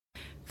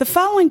The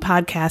following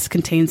podcast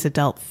contains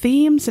adult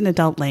themes and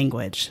adult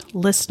language.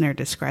 Listener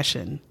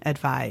discretion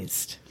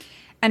advised.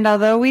 And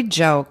although we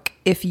joke,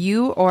 if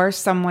you or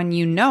someone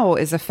you know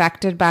is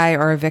affected by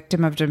or a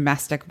victim of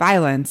domestic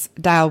violence,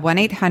 dial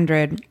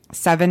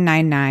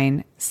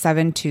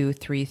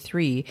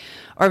 1-800-799-7233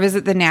 or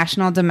visit the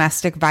National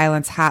Domestic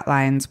Violence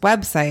Hotline's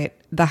website,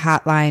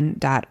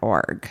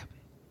 thehotline.org.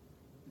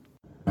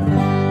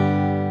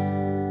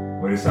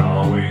 But it's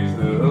always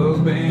the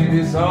husband,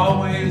 it's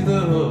always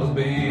the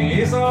husband,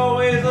 it's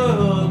always the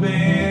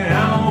husband,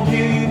 I'm gonna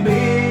kill you,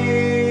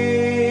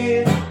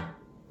 babe.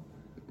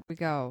 We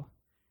go.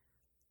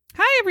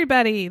 Hi,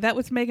 everybody. That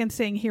was Megan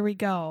saying, here we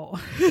go.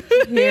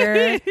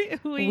 Here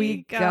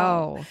we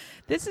go.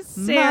 This is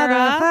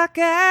Sarah.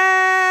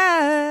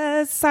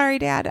 Motherfuckers. Sorry,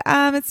 Dad.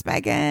 It's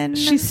Megan.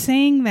 She's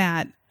saying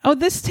that. Oh,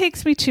 this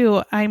takes me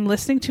to, I'm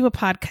listening to a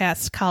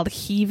podcast called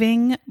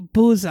Heaving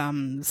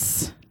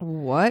Bosoms.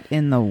 What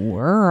in the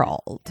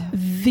world?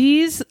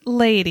 These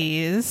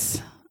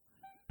ladies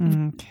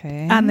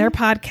on their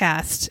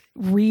podcast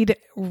read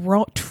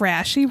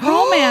trashy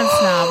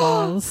romance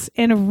novels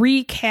and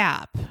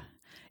recap.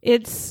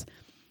 It's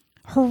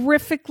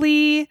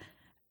horrifically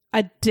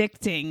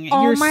addicting.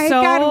 Oh my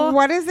God.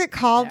 What is it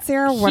called,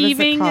 Sarah? What is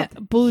it called?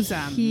 Heaving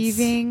Bosoms.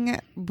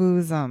 Heaving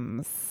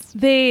Bosoms.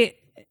 They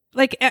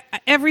like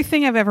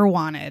everything I've ever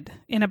wanted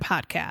in a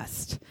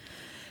podcast.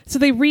 So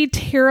they read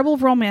terrible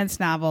romance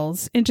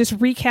novels and just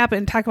recap it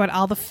and talk about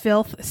all the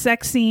filth,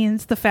 sex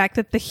scenes, the fact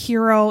that the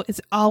hero is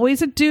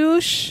always a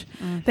douche.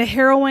 The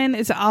heroine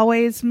is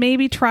always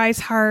maybe tries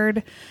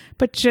hard,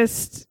 but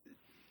just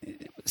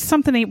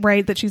something ain't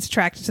right that she's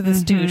attracted to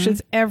this douche.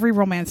 It's every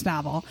romance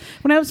novel.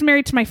 When I was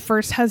married to my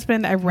first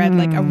husband, I read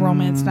like a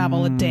romance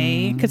novel a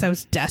day because I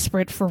was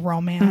desperate for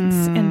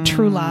romance and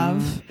true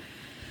love.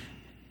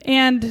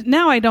 And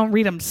now I don't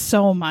read them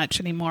so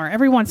much anymore.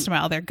 Every once in a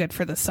while, they're good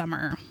for the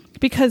summer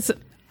because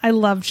I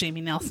love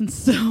Jamie Nelson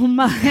so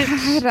much.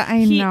 God,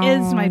 I know. He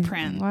is my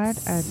prince.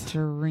 What a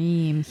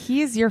dream.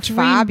 He is your Dream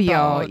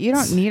Fabio. boat. You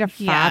don't need a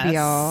Fabio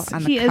Yes,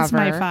 on the he cover. is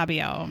my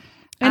Fabio.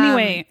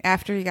 Anyway.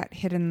 After he got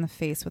hit in the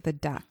face with a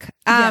duck.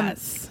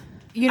 Yes.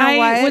 You know I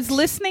what? was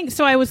listening.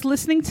 So I was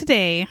listening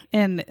today,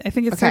 and I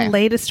think it's the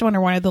latest one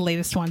or one of the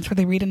latest ones where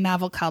they read a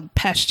novel called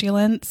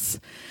Pestilence.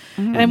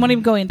 And I won't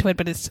even go into it,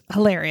 but it's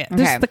hilarious.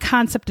 Okay. The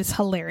concept is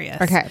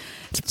hilarious. Okay.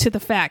 To the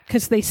fact,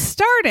 because they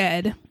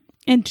started,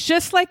 and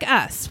just like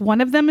us,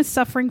 one of them is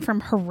suffering from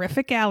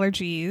horrific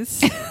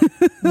allergies,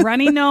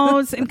 runny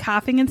nose, and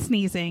coughing and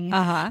sneezing,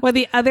 while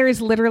the other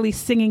is literally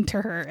singing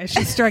to her as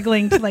she's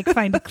struggling to like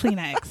find a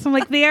Kleenex. I'm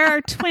like, they are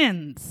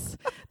twins.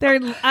 They're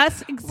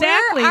us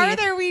exactly. Where are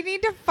they? We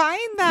need to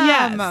find them.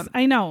 Yes,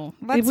 I know.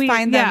 Let's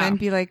find them and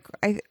be like,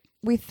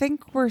 we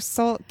think we're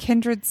soul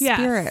kindred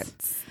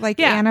spirits, like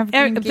Anne of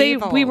Green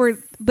Gables. We were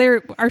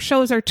there. Our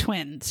shows are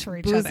twins for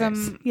each other.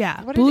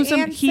 Yeah, what bosom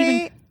did Anne heaving.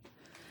 say?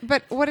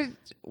 But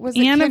was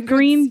Anne it of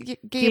Green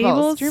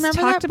Gables? Do you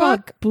remember talked that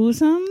about book?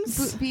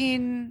 Bosoms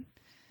Being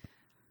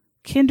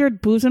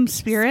kindred bosom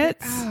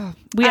spirits.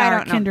 We I are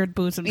don't know. kindred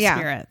bosom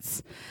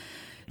spirits.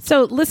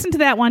 So listen to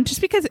that one,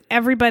 just because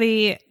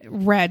everybody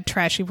read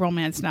trashy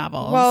romance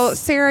novels. Well,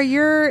 Sarah,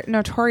 you're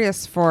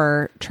notorious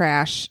for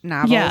trash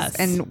novels. Yes.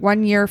 And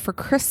one year for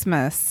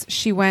Christmas,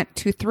 she went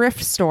to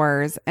thrift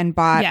stores and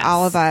bought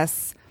all of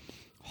us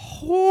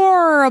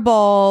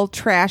horrible,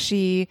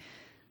 trashy,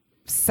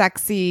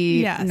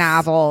 sexy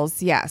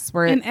novels. Yes.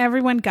 And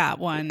everyone got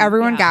one.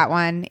 Everyone got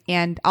one.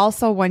 And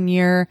also one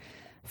year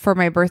for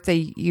my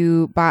birthday,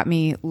 you bought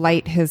me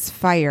Light His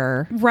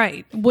Fire.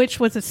 Right. Which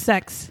was a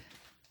sex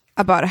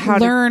about how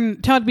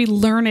to be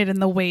learned in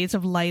the ways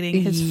of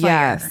lighting his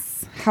fire.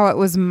 Yes, how it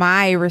was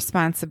my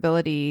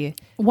responsibility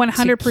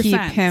 100% to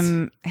keep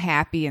him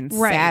happy and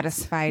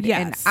satisfied.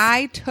 Yes. And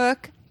I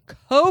took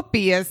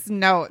copious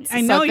notes.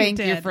 I know so you thank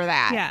you did. for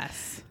that.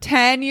 Yes.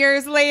 10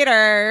 years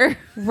later,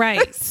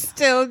 right,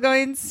 still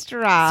going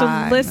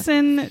strong. So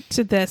listen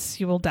to this.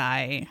 You will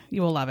die.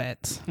 You will love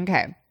it.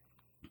 Okay.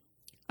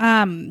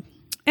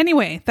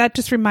 Anyway, that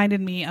just reminded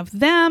me of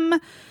them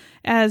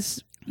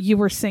as you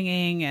were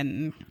singing,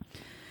 and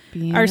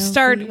our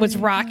start was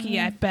rocky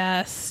at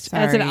best,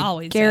 as it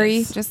always Gary,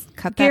 is. just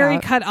cut that Gary,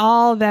 out. cut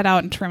all that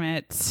out and trim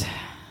it.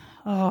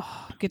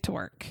 Oh, get to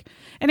work.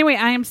 Anyway,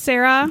 I am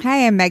Sarah.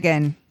 Hi, I'm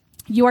Megan.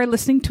 You are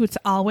listening to It's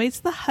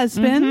Always the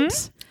Husband.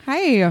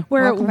 Hi.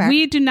 Where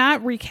we do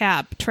not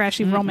recap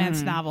trashy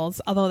romance novels,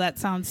 although that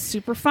sounds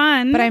super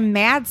fun. But I'm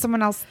mad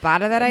someone else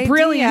thought of that idea.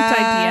 Brilliant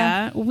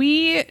idea.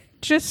 We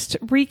just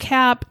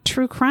recap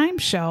true crime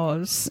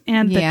shows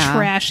and the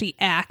trashy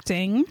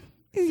acting.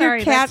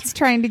 Your cat's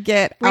trying to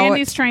get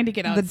Randy's trying to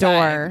get out the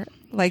door.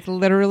 Like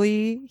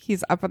literally,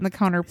 he's up on the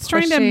counter He's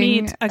trying to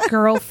meet a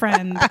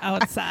girlfriend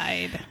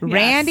outside.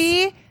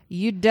 Randy,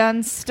 you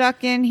done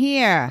stuck in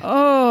here.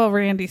 Oh,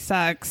 Randy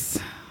sucks.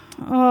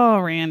 Oh,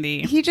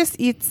 Randy. He just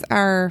eats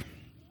our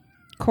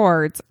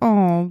cords.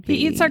 Oh, baby.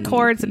 He eats our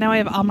cords, and now I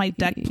have all my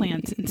deck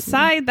plants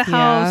inside the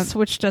house,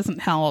 which doesn't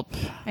help.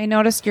 I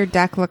noticed your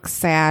deck looks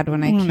sad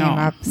when I came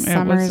up.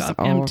 Summer's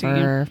over.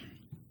 empty.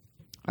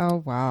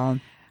 Oh, wow.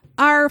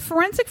 Our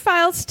forensic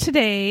files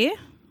today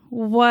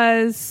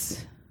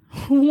was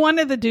one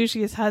of the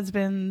douchiest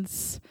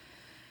husbands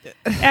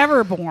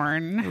ever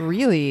born.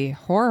 Really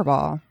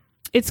horrible.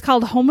 It's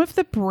called Home of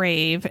the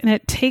Brave, and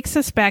it takes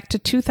us back to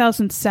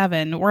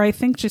 2007, where I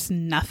think just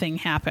nothing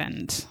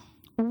happened.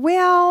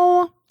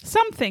 Well,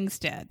 Some things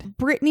did.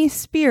 Britney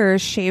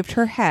Spears shaved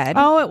her head.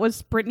 Oh, it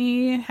was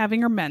Britney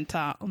having her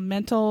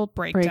mental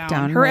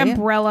breakdown. Her right?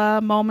 umbrella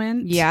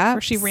moment. Yeah,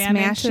 Where she ran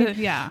smashing.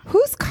 into, yeah.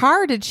 Whose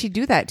car did she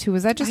do that to?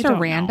 Was that just I a don't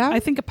know. random? I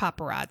think a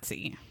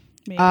paparazzi.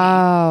 Maybe.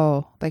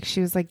 Oh, like she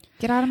was like,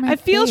 get out of my I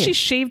feel face. she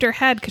shaved her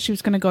head because she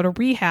was going to go to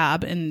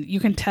rehab, and you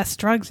can test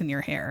drugs in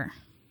your hair.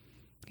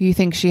 You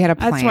think she had a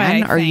That's what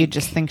plan, I or you think.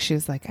 just think she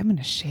was like, I'm going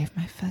to shave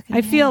my fucking I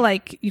head? feel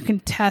like you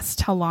can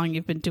test how long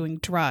you've been doing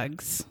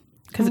drugs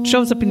because it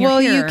shows up in your Well,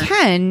 hair. you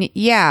can,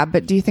 yeah,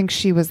 but do you think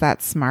she was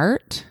that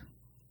smart?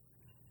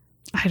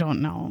 I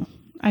don't know.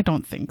 I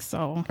don't think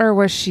so. Or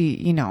was she,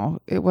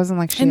 it wasn't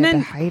like she And had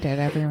then- to hide it.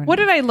 Everyone. What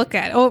did I look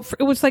at? Oh,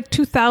 it was like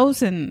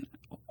 2000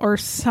 or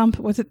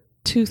something. Was it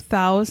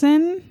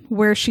 2000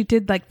 where she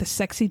did like the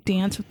sexy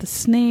dance with the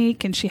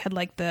snake, and she had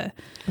like the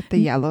With the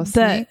yellow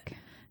snake?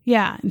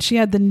 yeah, and she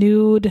had the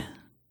nude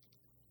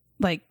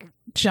like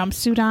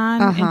jumpsuit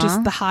on and Uh-huh.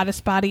 just the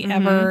hottest body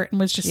ever, and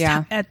was just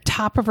Yeah. at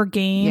top of her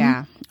game.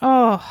 Yeah.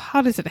 Oh,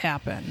 how does it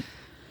happen?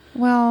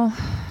 Well,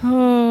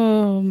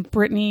 Oh,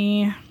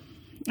 Brittany.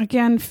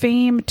 Again,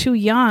 fame too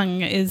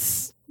young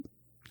is,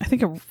 I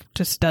think it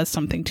just does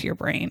something to your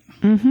brain.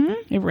 mm-hmm.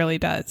 It really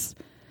does.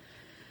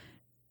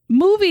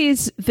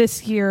 Movies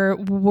this year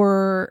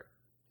were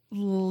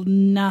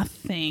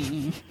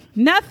nothing.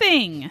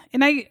 Nothing.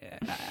 And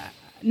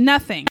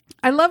nothing.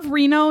 I love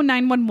Reno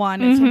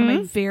 911. It's one of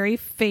my very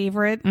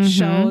favorite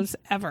shows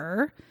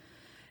ever.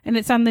 And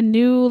it's on the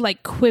new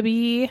like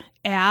Quibi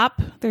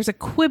app. There's a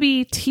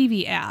Quibi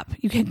TV app.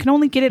 You can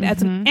only get it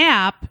as an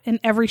app, and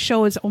every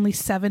show is only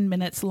 7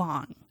 minutes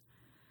long.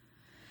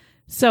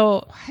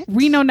 So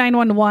Reno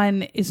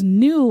 911 is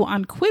new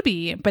on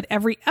Quibi, but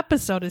every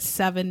episode is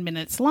 7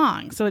 minutes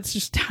long. So it's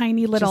just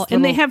tiny little, Just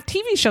and they little have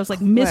TV shows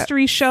like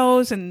mystery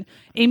shows, and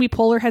Amy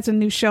Poehler has a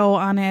new show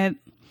on it.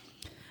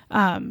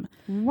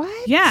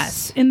 What?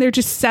 Yes, and they're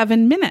just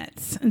 7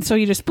 minutes, and so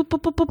you just boop,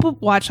 boop, boop, boop, boop,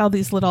 watch all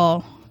these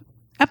little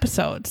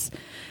episodes.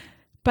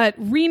 But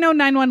Reno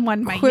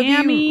 911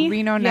 Miami,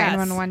 Reno yes.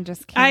 911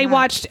 just came I out.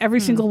 watched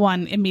every single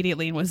one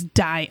immediately and was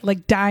dying.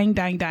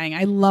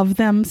 I love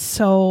them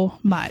so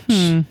much.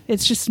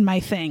 It's just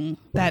my thing,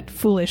 that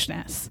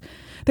foolishness.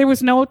 There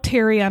was no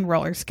Terry on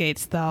roller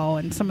skates though,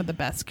 and some of the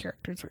best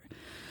characters were.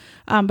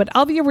 But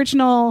all the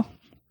original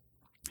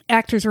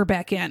actors were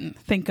back in,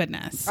 thank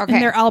goodness. Okay.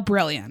 And they're all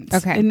brilliant.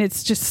 Okay. And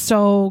it's just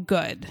so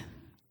good.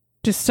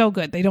 Just so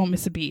good. They don't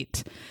miss a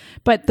beat.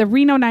 But the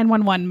Reno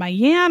 911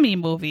 Miami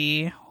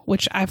movie,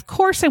 which of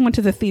course I went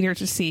to the theater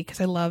to see because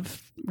I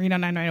love Reno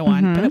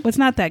 911, but it was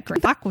not that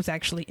great. Rock was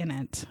actually in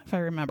it, if I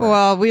remember.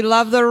 Well, we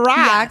love The Rock.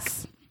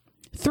 Yes.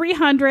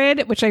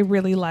 300, which I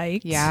really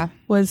liked, Yeah.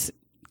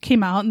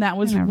 came out, and that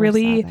was I never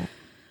really saw that.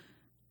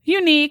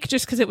 unique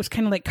just because it was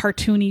kind of like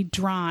cartoony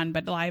drawn,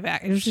 but live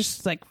act. It was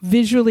just like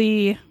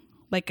visually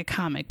like a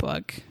comic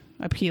book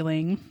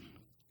appealing.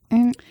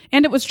 And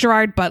it was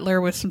Gerard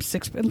Butler with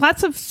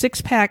lots of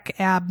six-pack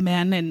ab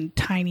men and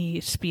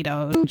tiny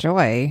Speedos.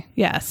 Enjoy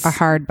Yes. a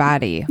hard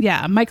body.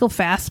 Yeah. Michael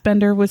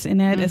Fassbender was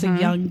in it as a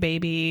young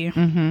baby.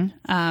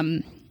 Then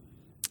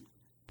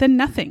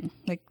nothing.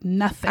 Like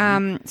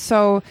nothing.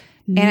 So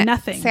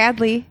Nothing.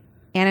 Sadly,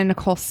 Anna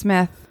Nicole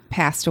Smith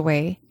passed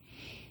away.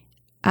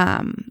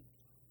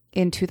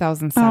 In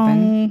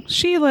 2007.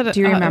 She led. Do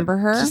you remember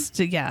her?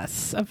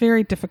 Yes, a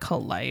very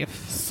difficult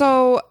life.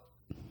 So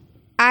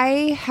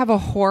I have a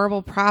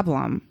horrible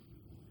problem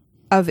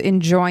of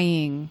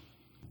enjoying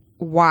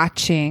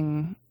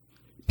watching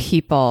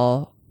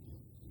people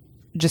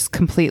just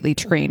completely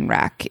train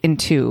wreck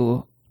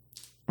into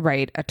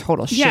a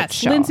total shit Yes,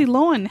 show. Lindsay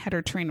Lohan had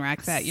her train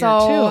wreck that year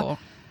So,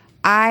 too.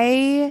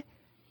 I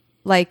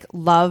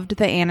loved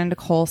the Anna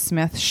Nicole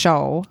Smith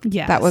show.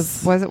 Yes. That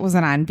was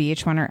it on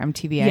VH1 or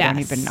MTV? I don't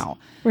Yes. even know.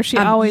 Where she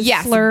always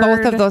slurred.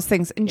 both of those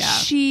things. And Yeah.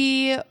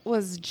 she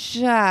was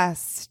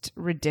just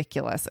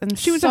ridiculous. And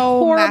She was so a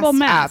horrible messed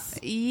mess. up.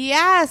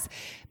 Yes.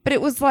 But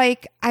it was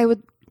like I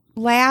would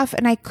laugh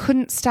and I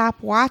couldn't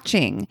stop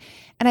watching.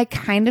 And I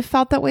kind of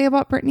felt that way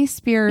about Britney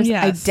Spears.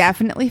 Yes. I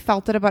definitely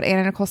felt it about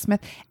Anna Nicole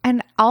Smith.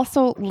 And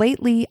also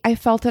lately I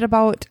felt it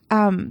about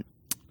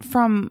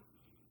from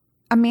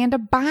Amanda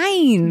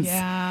Bynes.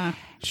 Yeah.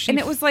 And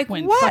it was like,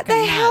 went what the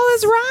fucking hell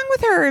nuts. is wrong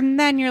with her? And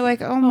then you're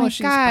like, oh my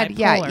she's God.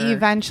 Yeah. bipolar.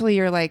 Eventually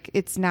you're like,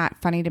 it's not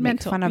funny to make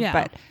Mental, fun of, yeah.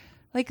 but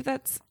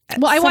that's,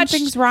 Well, I watched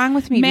something's wrong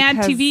with me. Mad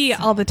because- TV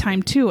all the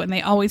time too, and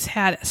they always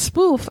had a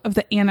spoof of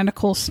the Anna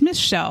Nicole Smith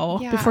show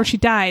Yeah. before she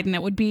died, and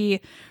it would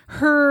be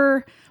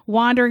her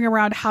wandering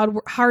around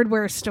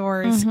hardware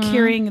stores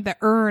carrying the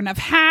urn of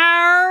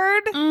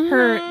Howard,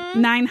 her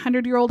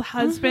 900-year-old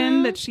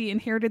husband that she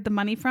inherited the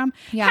money from.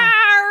 Yeah.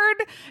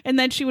 Howard, and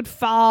then she would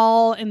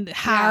fall, and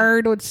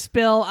Howard would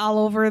spill all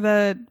over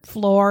the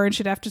floor, and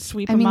she'd have to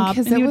sweep I him mean, up.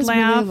 because and it you'd was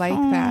laugh. really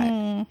like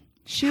that.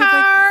 She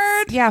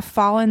would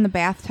fall in the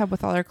bathtub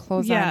with all her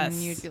clothes on, and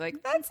you'd be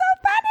like, "That's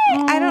so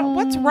funny."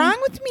 What's wrong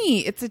with me?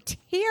 It's a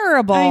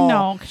terrible. I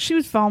know. She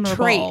was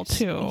vulnerable trait.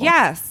 too.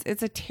 Yes,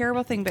 it's a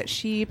terrible thing, but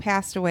she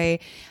passed away.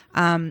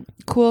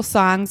 Cool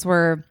songs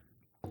were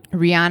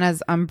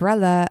Rihanna's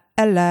Umbrella,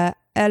 Ella,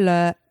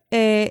 Ella,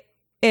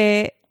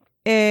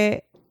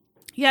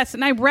 Yes,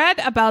 and I read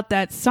about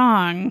that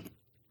song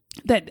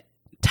that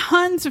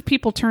tons of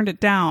people turned it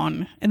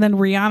down, and then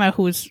Rihanna,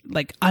 who's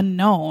like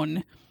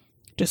unknown,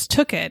 just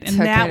took it, and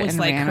that was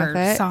like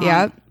her song.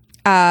 Yep.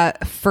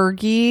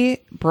 Fergie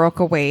broke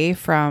away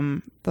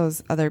from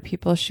those other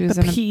people she was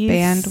in a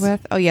band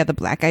with. Oh yeah, the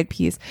Black Eyed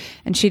Peas,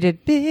 and she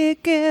did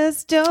 "Big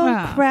Girls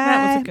Don't Cry."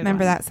 That was a good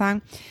Remember one. that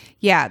song?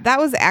 Yeah, that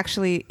was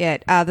actually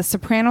it. The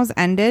Sopranos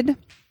ended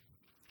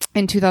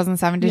in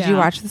 2007. Did you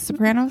watch The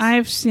Sopranos?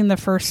 I've seen the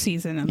first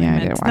season, and I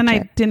didn't watch then I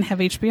it. didn't have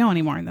HBO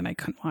anymore, and then I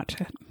couldn't watch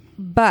it.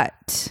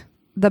 But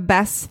the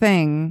best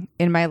thing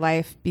in my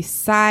life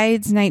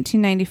besides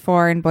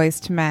 1994 and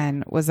Boyz II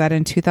Men was that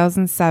in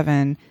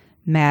 2007,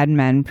 Mad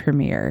Men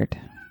premiered.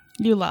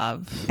 You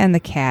love And the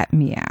cat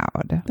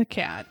meowed. the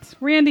cat.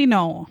 Randy,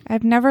 no.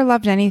 I've never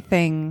loved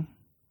anything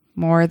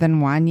more than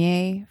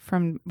Wanye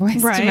from Boyz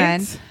II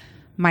Men,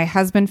 my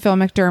husband Phil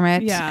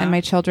McDermott, and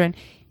my children,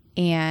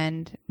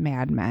 and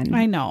Mad Men.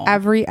 I know.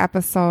 Every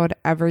episode,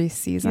 every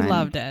season. You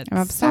loved it. I'm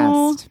obsessed.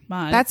 So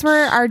much. That's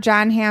where our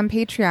John Hamm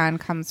Patreon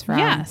comes from.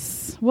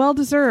 Yes. Well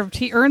deserved.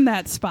 He earned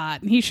that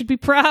spot, and he should be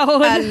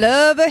proud. I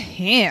love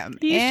him.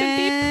 He should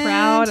be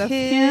proud of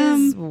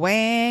his him.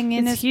 wang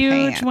in It's his huge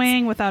pants.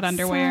 wang without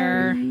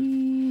underwear.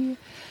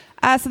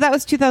 Sorry. So that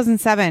was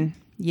 2007,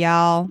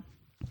 y'all.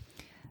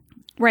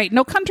 Right.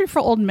 No Country for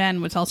Old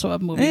Men was also a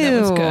movie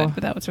that was Ew. good,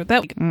 but that was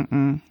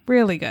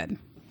really good.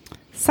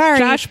 Sorry.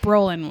 Josh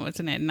Brolin was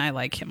in it, and I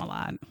like him a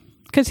lot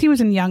because he was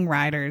in Young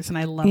Riders, and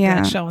I loved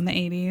that show in the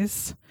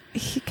 80s.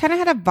 He kind of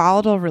had a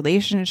volatile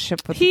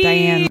relationship with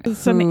Diane.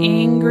 Some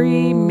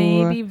angry,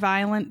 maybe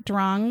violent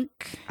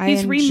drunk.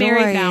 He's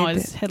remarried now,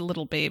 has had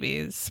little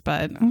babies,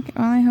 but Okay,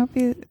 well, I hope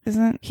he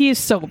isn't he is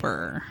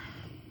sober.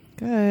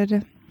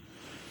 good.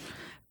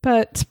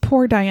 But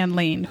poor Diane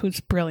Lane, who's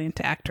a brilliant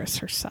actress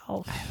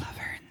herself. I love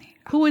her.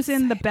 Who was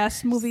in the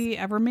best movie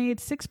ever made,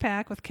 Six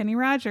Pack with Kenny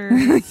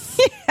Rogers.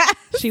 Yes.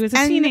 She was a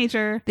And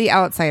teenager. The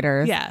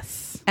Outsiders.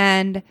 Yes.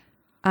 And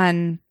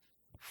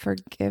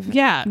Unforgiven.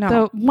 Yeah.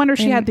 No. The one where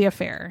she had the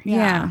affair.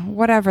 Yeah.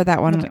 Whatever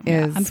that one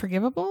Yeah, is.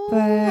 Unforgivable?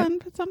 But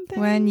Something?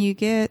 When you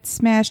get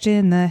smashed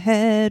in the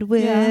head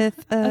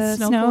with a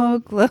snow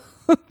globe.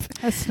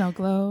 A snow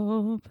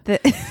globe.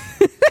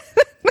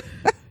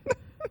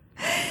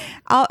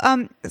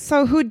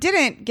 So who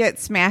didn't get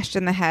smashed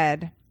in the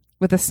head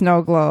with a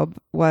snow globe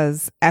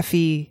was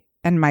Effie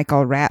and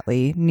Michael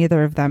Ratley.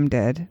 Neither of them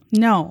did.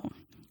 No.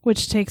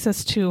 Which takes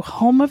us to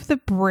Home of the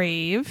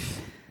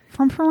Brave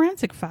from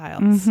Forensic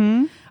Files.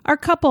 Mm-hmm. Our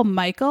couple,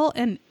 Michael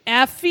and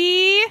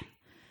Effie.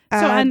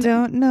 I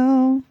don't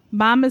know.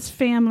 Mama's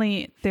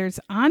Family, there's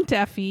Aunt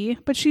Effie,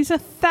 but she's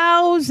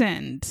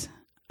 1,000.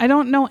 I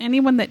don't know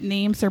anyone that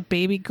names their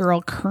baby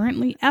girl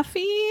currently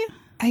Effie.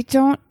 I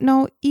don't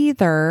know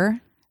either.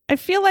 I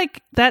feel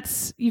like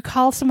that's, you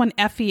call someone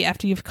Effie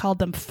after you've called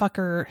them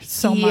fucker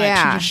so much. You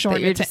just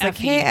shorten it to like,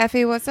 Effie. hey,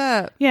 Effie, what's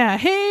up? Yeah,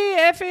 hey,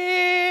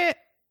 Effie.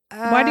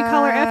 Why do you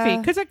call her Effie?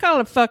 Because I call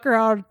her fucker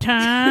all the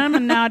time,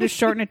 and now I just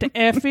shorten it to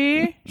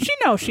Effie. She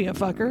knows she a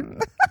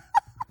fucker.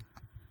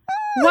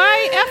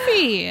 Why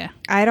Effie?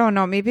 I don't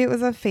know. Maybe it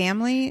was a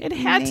family It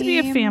had to be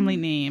a family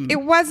name.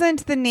 It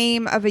wasn't the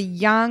name of a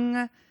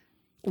young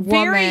woman.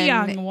 Very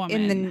young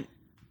woman.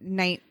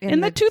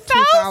 In the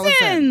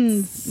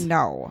 2000s.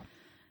 No.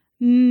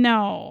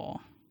 No.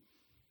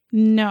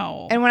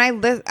 And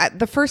when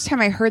the first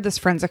time I heard this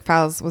Forensic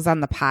Files was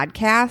on the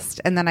podcast,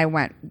 and then I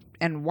went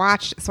and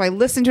watched. So I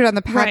listened to it on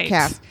the podcast,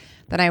 Right.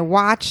 then I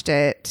watched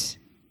it,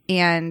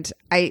 and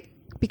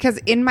because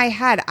in my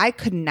head I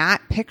could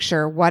not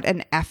picture what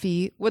an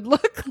Effie would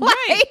look like.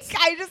 Right.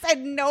 I just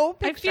had no I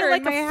picture. feel like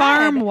in my a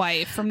farm head.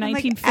 wife from I'm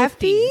like, 1950s.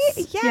 Effie?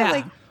 Yeah,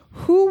 like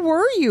who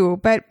were you?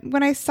 But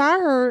when I saw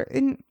her,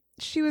 and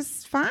she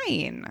was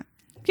fine.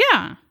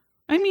 Yeah.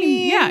 I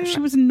mean, yeah, she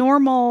was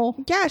normal.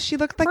 Yeah, she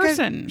looked like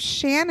person. a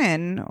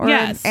Shannon or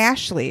Yes. an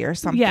Ashley or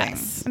something.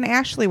 Yes. And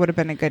Ashley would have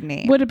been a good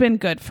name. Would have been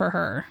good for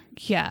her.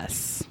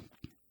 Yes.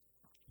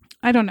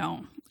 I don't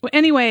know. Well,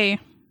 anyway,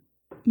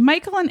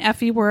 Michael and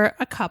Effie were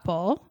a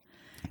couple.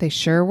 They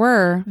sure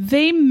were.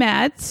 They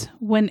met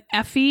when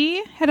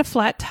Effie had a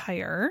flat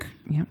tire.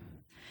 Yep.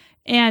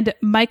 And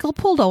Michael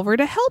pulled over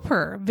to help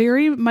her.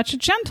 Very much a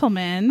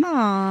gentleman.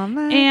 Aw,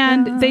 Michael.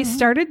 And they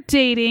started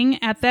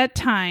dating at that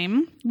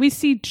time. We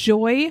see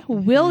Joy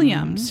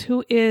Williams,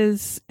 who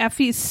is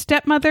Effie's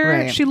stepmother.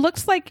 Right. She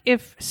looks like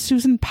if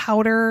Susan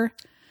Powder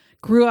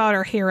grew out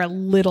her hair a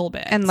little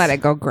bit. And let it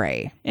go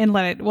gray. And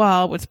let it,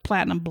 well, it was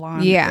platinum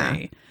blonde. Yeah.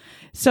 Gray.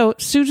 So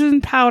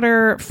Susan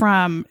Powder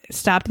from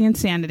Stop the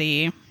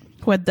Insanity,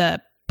 who had the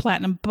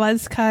platinum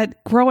buzz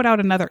cut, grow it out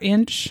another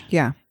inch.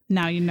 Yeah.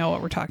 Now you know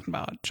what we're talking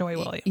about. Joy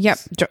Williams. Yep.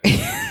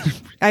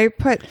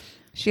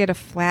 She had a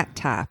flat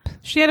top.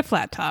 She had a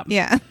flat top.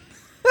 Yeah.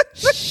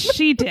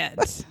 She did.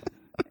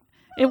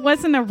 It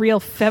wasn't a real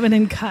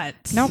feminine cut.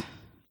 Nope.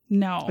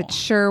 No. It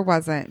sure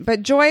wasn't.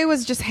 But Joy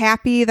was just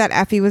happy that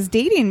Effie was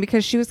dating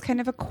because she was kind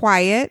of a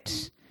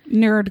quiet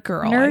nerd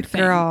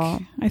girl.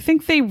 I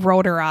think they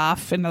wrote her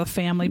off in the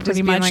family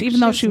pretty much, like, even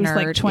though she was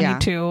nerd, like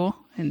 22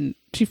 and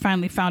she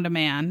finally found a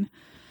man.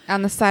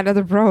 On the side of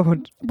the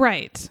road.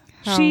 Right.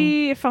 How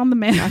she found the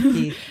man.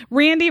 lucky.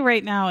 Randy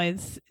right now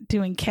is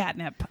doing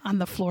catnip on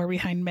the floor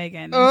behind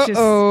Megan. Uh-oh. Just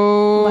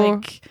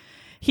like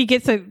he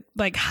gets a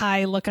like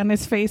high look on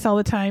his face all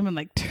the time, and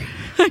like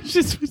I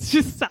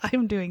just saw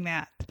him doing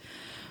that.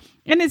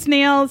 And his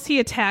nails, he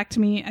attacked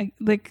me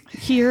like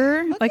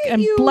here, like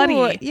I'm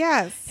bloody.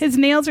 Yes. His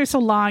nails are so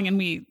long, and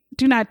we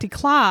do not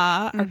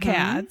declaw our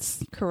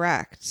cats.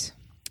 Correct.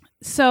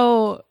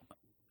 So,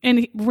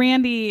 and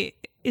Randy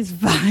is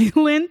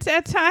violent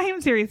at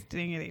times. Here he's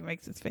doing it. He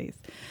makes his face.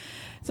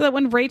 So that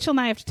when Rachel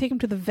and I have to take him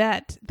to the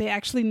vet, they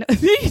actually know.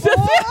 He does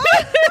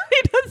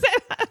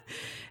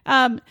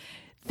that.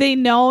 They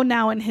know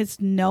now in his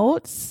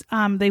notes,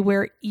 they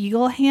wear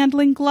eagle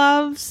handling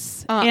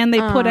gloves and they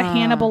put a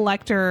Hannibal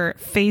Lecter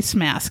face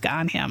mask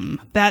on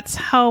him. That's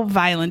how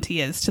violent he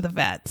is to the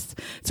vets.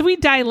 So we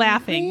die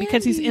laughing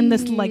because he's in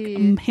this like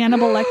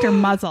Hannibal Lecter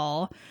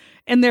muzzle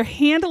and they're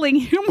handling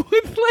him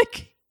with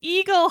like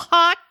eagle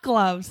hawk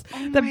gloves,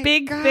 the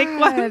big thick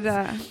ones.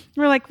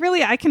 We're like,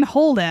 really, I can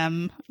hold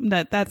him.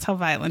 That's how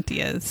violent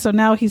he is. So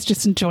now he's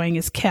just enjoying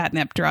his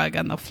catnip drug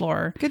on the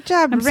floor. Good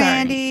job,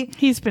 Randy. Sorry.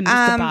 He's been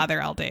just a bother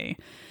all day.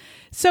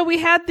 So we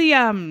had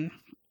the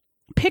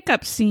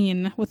pickup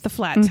scene with the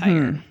flat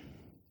tire.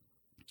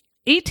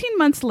 18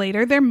 months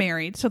later, they're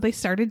married. So they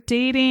started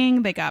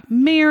dating. They got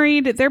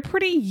married. They're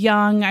pretty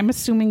young. I'm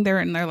assuming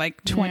they're in their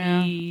like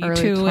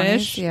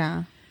 22-ish.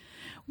 Yeah.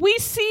 We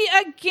see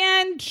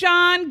again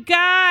John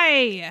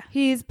Guy.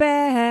 He's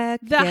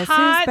back. The Guess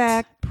hot who's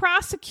back?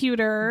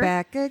 Prosecutor.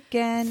 Back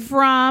again.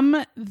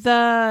 From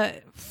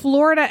the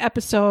Florida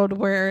episode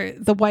where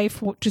the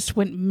wife just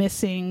went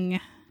missing.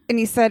 And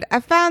he said,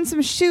 I found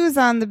some shoes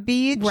on the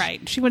beach.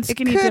 Right. She went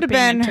skinny dipping. It could have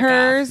been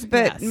hers,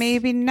 but yes.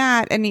 maybe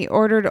not. And he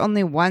ordered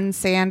only one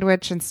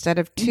sandwich instead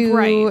of two.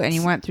 Right. And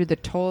he went through the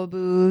toll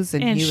booths.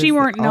 And he she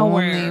was weren't the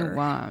nowhere. Only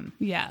one.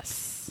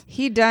 Yes.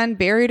 He done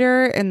buried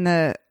her in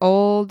the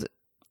old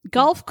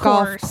golf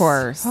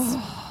course.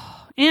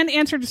 And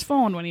answered his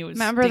phone when he was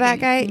Remember that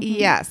guy? Mm-hmm.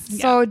 Yes.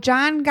 Yeah. So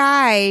John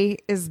Guy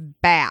is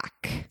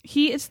back.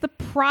 He is the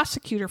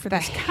prosecutor for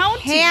this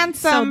county.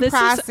 Handsome so this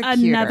prosecutor.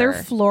 is another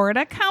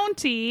Florida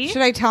county.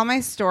 Should I tell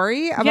my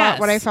story about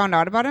what I found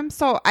out about him?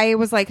 So I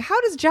was like, how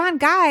does John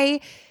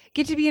Guy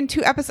get to be in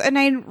 2 episodes? And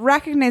I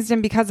recognized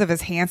him because of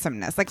his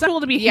handsomeness. Like, it's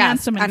cool to be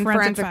handsome in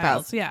Forensic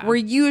Files. Yeah. We're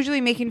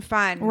usually making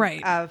fun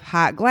of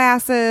hot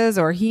glasses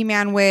or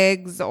He-Man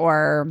wigs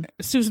or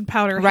Susan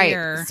Powder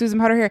hair. Susan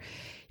Powder hair.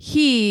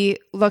 He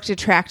looked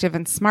attractive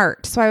and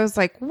smart. So I was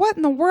like, what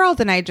in the world?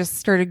 And I just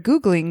started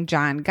Googling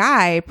John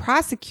Guy,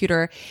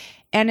 prosecutor.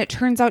 And it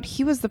turns out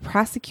he was the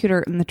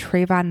prosecutor in the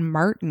Trayvon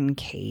Martin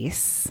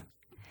case.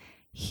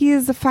 He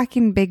is a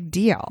fucking big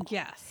deal.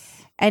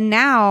 Yes. And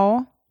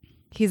now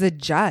he's a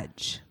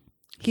judge.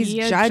 He's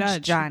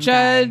Judge John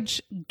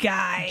Judge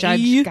Guy.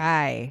 Judge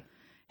Guy.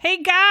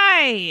 Hey,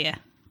 Guy.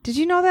 Did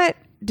you know that?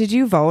 Did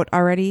you vote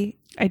already?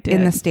 I did.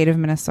 In the state of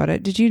Minnesota.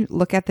 Did you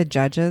look at the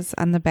judges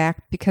on the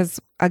back? Because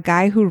a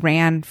guy who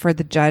ran for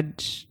the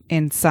judge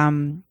in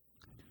some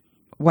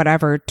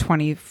whatever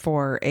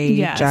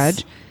 24A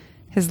judge,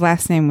 his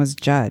last name was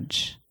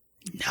Judge.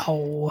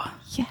 No.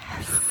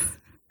 Yes.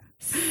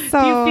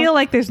 So, do you feel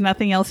like there's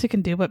nothing else you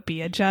can do but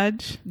be a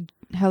judge?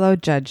 Hello,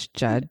 Judge.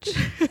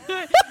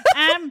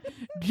 I'm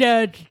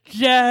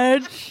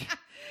Judge.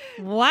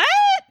 What?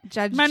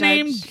 My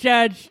name's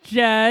Judge.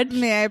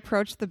 May I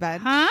approach the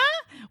bench? Huh?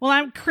 Well,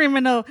 I'm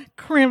criminal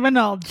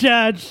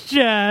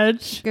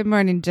Judge. Good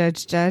morning,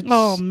 Judge.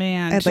 Oh,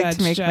 man. I'd like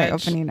to make my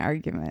opening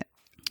argument.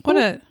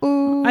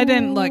 Ooh. I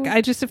didn't look.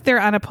 if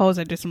they're unopposed,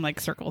 I just am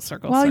like circle.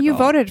 Well, you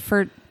voted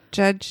for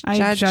Judge.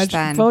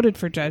 Voted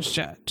for Judge.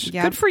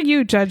 Yep. Good for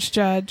you, Judge.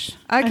 Okay.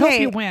 I hope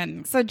you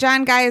win. So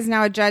John Guy is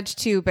now a judge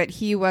too, but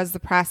he was the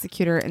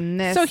prosecutor in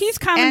this. So he's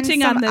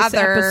commenting on this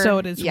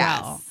episode as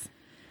well.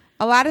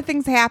 A lot of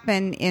things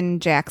happen in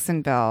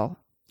Jacksonville.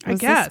 I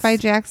guess. This by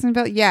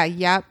Jacksonville? Yeah,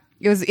 yep.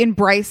 It was in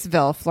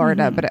Bryceville,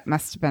 Florida, but it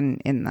must have been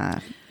in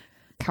the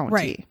county.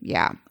 Right.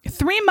 Yeah.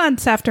 3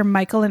 months after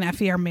Michael and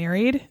Effie are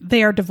married,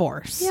 they are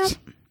divorced. Yep.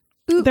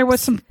 Oops. There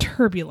was some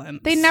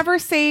turbulence. They never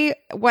say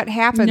what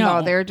happened,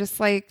 though. They're just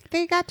like,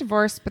 they got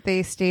divorced, but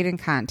they stayed in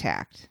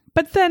contact.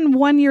 But then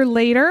 1 year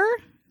later,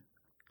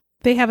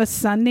 they have a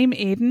son named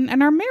Aiden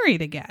and are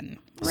married again.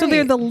 Right. So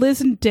they're the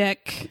Liz and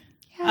Dick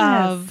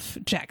of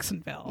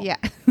Jacksonville. Yeah.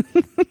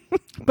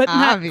 But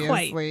not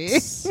quite.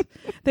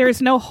 There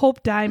is no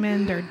Hope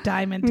Diamond or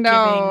Diamond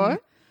Giving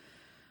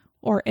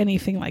or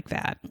anything like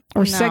that.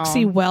 Or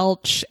Sexy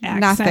Welch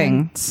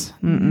accent.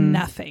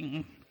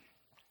 Nothing.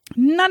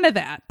 None of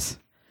that.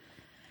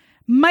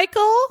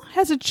 Michael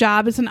has a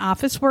job as an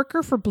office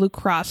worker for Blue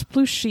Cross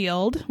Blue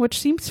Shield, which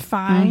seems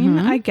fine,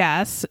 I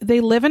guess.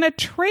 They live in a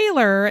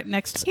trailer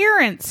next to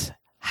parents'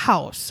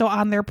 house, so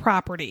on their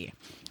property.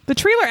 The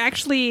trailer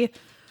actually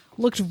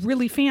looked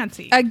really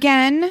fancy.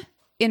 Again,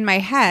 in my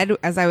head,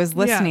 as I was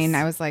listening,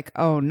 Yes. I was like,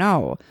 oh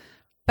no.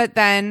 But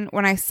then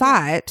when I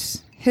saw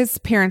it, his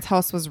parents'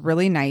 house was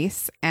really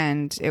nice,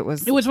 and it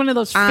was one of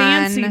those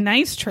fancy,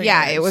 nice trailers.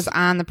 Yeah, it was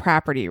on the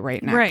property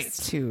right next Right.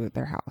 to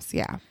their house.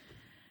 Yeah.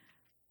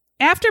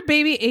 After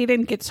baby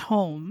Aiden gets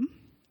home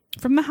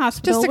from the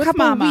hospital Just a with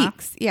couple of Mama,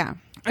 weeks. Yeah.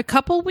 a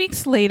couple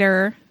weeks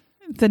later,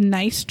 the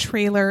nice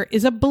trailer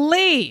is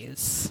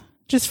ablaze.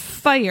 Just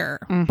fire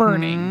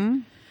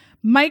burning.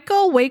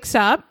 Michael wakes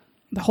up.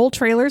 The whole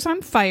trailer's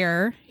on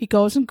fire. He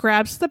goes and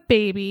grabs the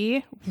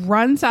baby,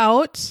 runs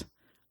out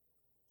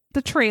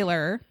the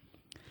trailer.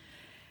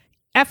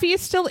 Effie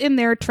is still in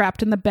there,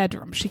 trapped in the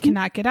bedroom. She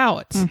cannot get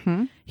out.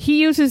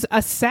 He uses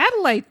a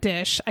satellite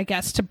dish, I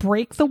guess, to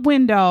break the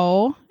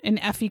window, and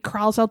Effie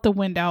crawls out the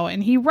window,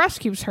 and he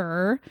rescues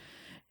her.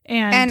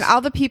 And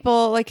all the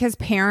people, like his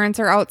parents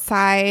are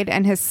outside,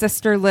 and his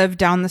sister lived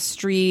down the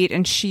street,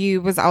 and she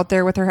was out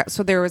there with her.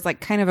 So there was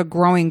like kind of a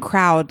growing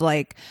crowd,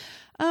 like,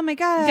 oh my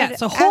God. Yeah,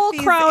 so whole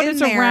Effie's crowd in is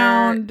there.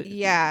 around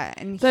Yeah.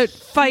 And the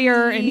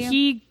fire, and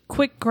he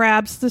quick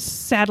grabs the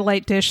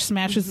satellite dish,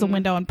 smashes the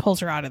window, and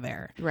pulls her out of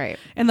there. Right.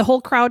 And the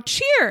whole crowd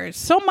cheers.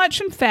 So much,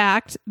 in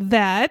fact,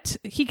 that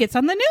he gets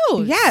on the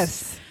news.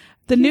 Yes.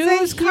 The He's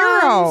news a hero.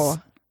 comes.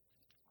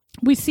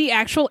 We see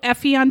actual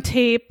Effie on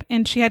tape,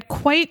 and she had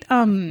quite,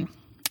 I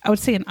would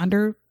say, an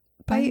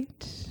underbite.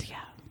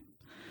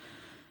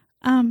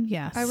 Yeah.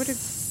 Yes. I would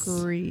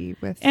agree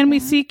with And we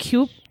that. see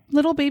cute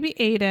little baby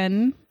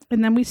Aiden,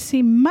 and then we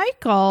see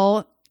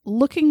Michael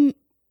looking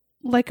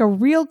like a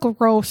real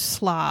gross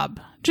slob.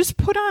 Just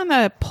put on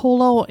a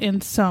polo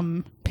and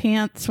some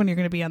pants when you're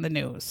going to be on the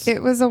news.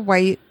 It was a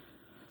white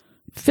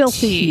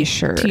Filthy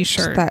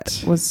t-shirt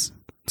that was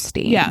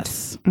stained.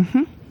 Yes.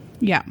 Mhm.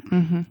 Yeah.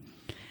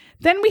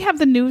 Then we have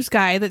the news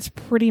guy that's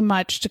pretty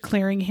much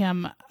declaring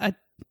him a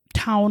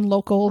town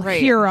local Right.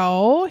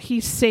 hero. He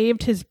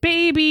saved his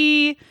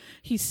baby.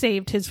 He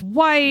saved his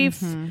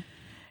wife.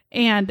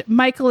 And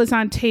Michael is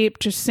on tape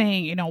just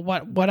saying, you know,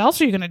 what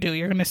else are you going to do?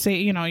 You're going to say,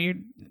 you know,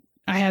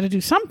 I had to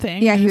do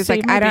something. Yeah, to he was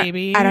save like, my I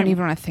baby. don't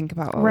even want to think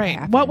about what Right.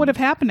 happened. What would have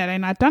happened had I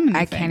not done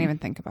anything? I can't even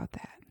think about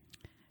that.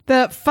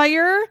 The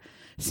fire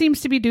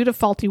seems to be due to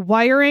faulty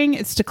wiring.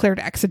 It's declared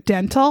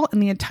accidental,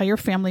 and the entire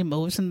family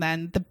moves. And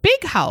then the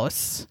big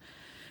house,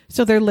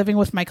 so they're living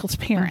with Michael's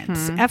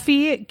parents.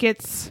 Effie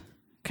gets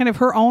kind of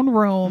her own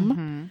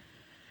room.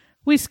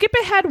 We skip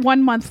ahead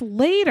 1 month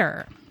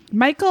later.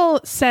 Michael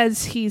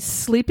says he's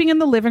sleeping in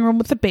the living room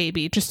with the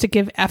baby just to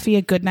give Effie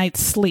a good night's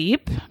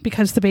sleep,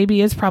 because the baby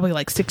is probably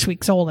like 6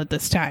 weeks old at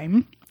this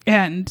time,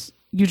 and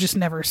you just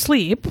never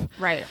sleep.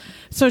 Right.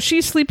 So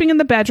she's sleeping in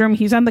the bedroom.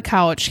 He's on the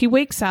couch. He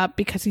wakes up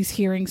because he's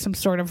hearing some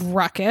sort of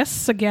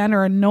ruckus again,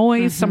 or a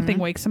noise. Something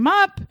wakes him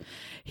up.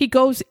 He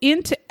goes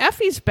into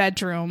Effie's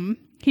bedroom.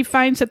 He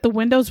finds that the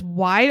window's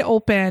wide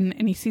open,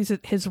 and he sees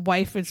that his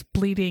wife is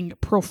bleeding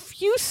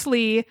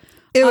profusely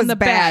It on was the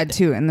bad bed.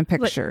 too in the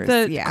Like, pictures.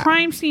 the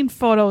crime scene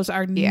photos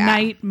are Yeah.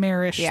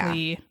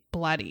 nightmarishly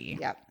bloody.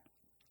 Yep.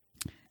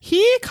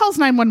 He calls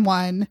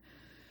 911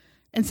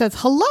 and says,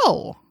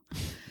 hello.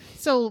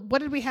 So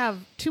what did we have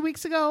 2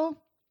 weeks ago?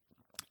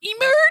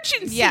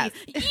 Emergency. Yes.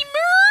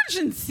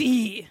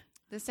 Emergency.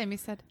 This time he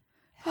said,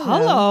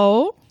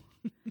 Hello.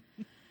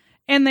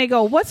 And they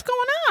go, what's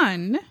going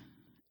on?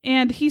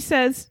 And he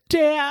says,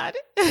 Dad,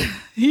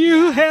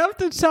 you have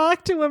to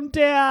talk to him,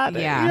 Dad.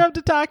 Yeah. You have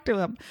to talk to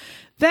him.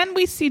 Then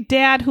we see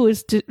Dad, who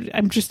is,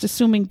 I'm just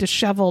assuming,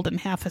 disheveled and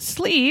half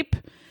asleep,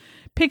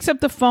 picks up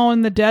the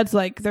phone. The dad's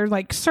like, they're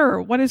like, sir,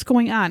 what is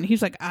going on?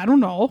 He's like, I don't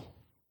know.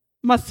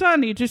 My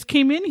son, he just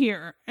came in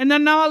here. And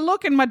then now I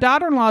look and my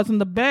daughter-in-law's in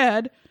the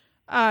bed.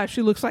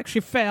 She looks like she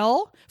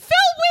fell.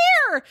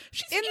 Fell where?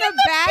 She's in the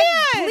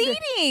bed.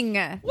 bleeding.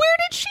 Where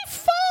did she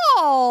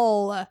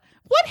fall?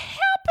 What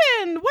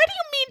happened? What do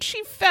you mean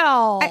she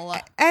fell?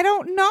 I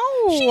don't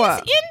know.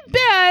 She's in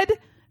bed,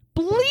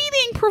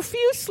 bleeding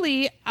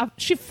profusely.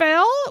 She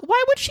fell?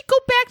 Why would she go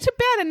back to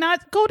bed and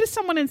not go to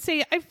someone and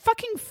say, I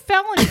fucking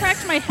fell and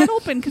cracked my head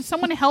open. Can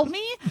someone help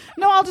me?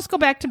 No, I'll just go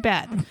back to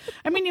bed.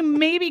 I mean, you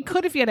maybe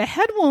could if you had a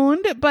head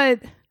wound, but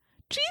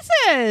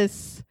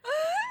Jesus.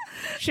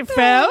 She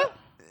fell?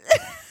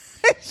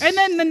 And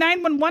then the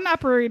 911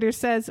 operator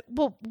says,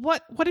 well,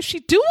 what is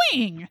she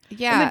doing?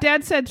 Yeah. And the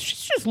dad said,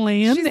 she's just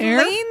laying She's there.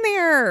 laying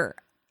there.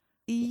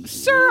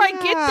 Sir, I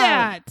get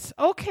that.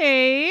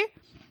 Okay.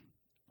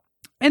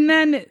 And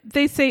then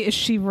they say, is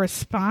she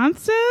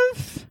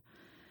responsive?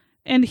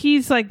 And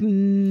he's like,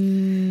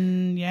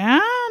 yeah,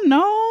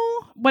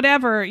 no,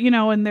 whatever,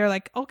 and they're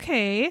like,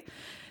 okay.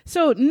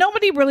 So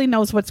nobody really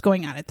knows what's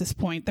going on at this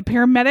point. The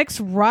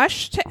paramedics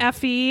rush to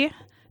Effie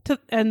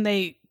and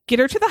they get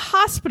her to the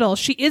hospital.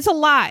 She is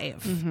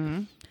alive.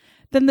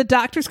 Then the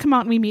doctors come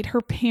out and we meet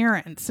her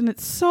parents. And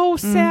it's so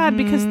sad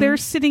because they're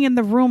sitting in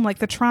the room, like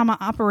the trauma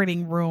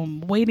operating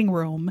room, waiting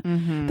room.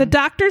 The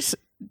doctors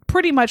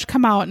pretty much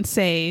come out and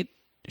say,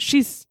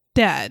 she's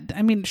dead.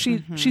 I mean,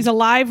 she's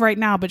alive right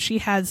now, but she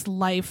has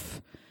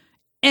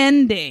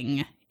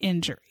life-ending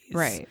injuries.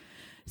 Right.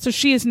 So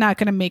she is not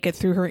going to make it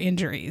through her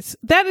injuries.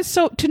 That is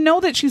so, to know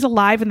that she's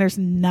alive and there's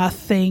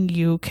nothing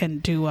you can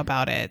do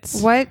about it.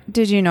 What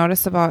did you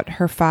notice about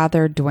her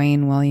father,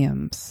 Dwayne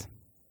Williams?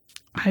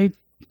 I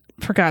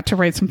forgot to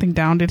write something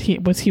down. He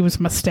was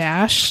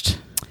mustached?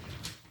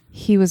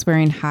 He was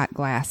wearing hot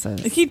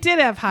glasses. He did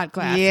have hot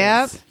glasses.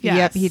 Yep. Yes.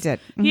 Yep, he did.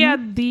 He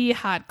had the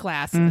hot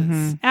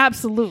glasses.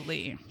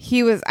 Absolutely.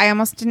 He was, I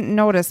almost didn't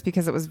notice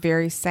because it was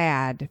very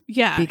sad.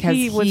 Yeah, Because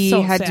he he, was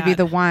so had to be sad.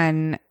 the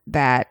one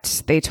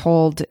that they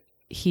told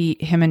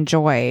him and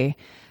Joy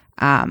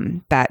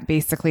that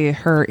basically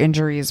her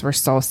injuries were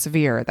so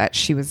severe that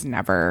she was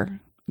never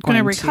going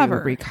to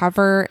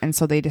recover. And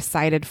so they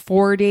decided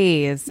 4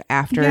 days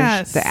after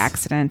Yes. the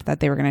accident that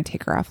they were going to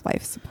take her off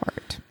life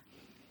support.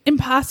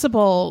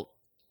 Impossible,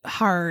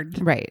 hard,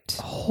 Right.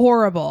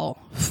 horrible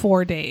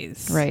 4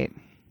 days. Right.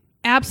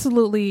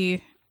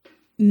 Absolutely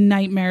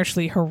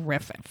nightmarishly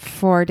horrific.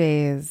 4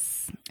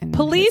 days. in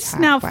Police his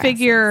hot now glasses.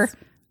 figure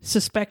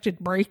suspected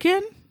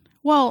break-in.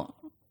 Well,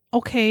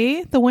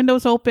 okay, the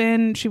window's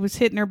open. She was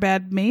hit in her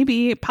bed.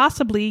 Maybe,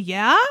 possibly,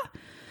 yeah.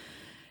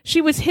 She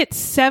was hit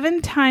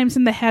 7 times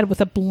in the head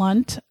with a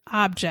blunt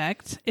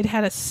object. It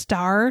had a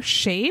star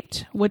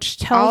shaped, which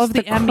tells all of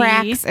the ME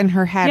cracks in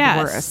her head Yes.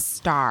 were a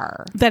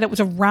star. that it was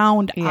a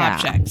round Yeah.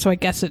 object. So I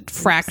guess it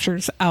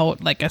fractures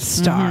out like a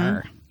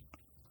star.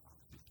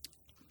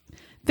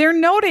 They're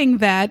noting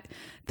that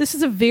this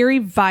is a very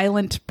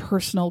violent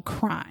personal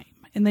crime.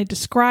 And they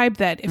describe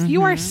that if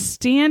you are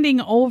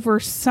standing over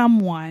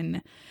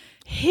someone,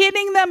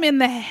 hitting them in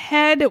the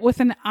head with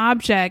an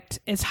object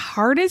as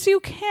hard as you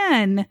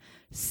can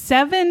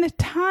 7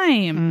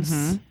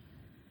 times,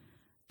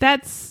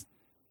 that's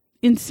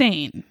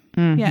insane.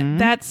 Yeah,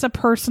 that's a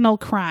personal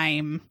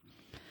crime.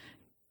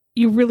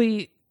 You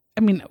really,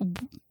 I mean,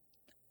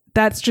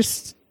 that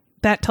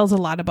tells a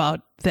lot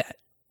about the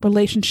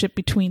relationship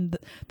between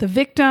the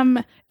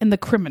victim and the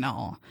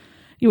criminal,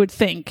 you would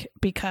think,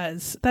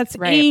 because that's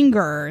Right.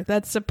 anger.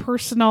 That's a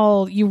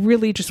personal, you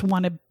really just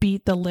want to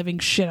beat the living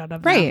shit out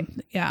of Right.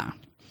 them. Yeah.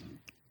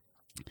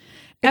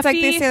 It's like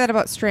Effie- they say that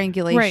about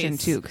strangulation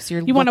too, because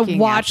you want to looking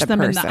watch at the them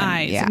person. in the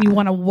eyes, Yeah. and you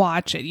want to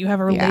watch it. You have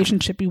a Yeah.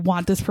 relationship. You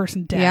want this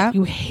person dead. Yeah.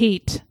 You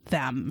hate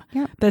them.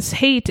 Yeah. This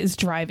hate is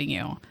driving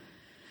you.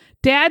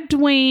 Dad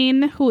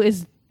Dwayne, who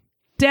is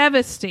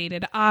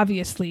devastated,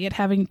 obviously, at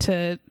having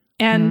to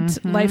end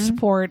life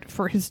support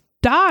for his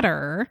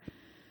daughter,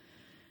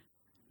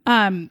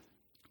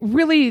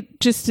 really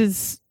just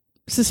is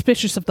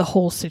suspicious of the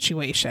whole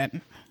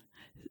situation.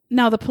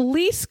 Now, the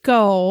police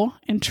go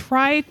and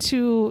try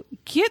to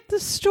get the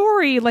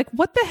story, like,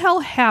 what the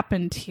hell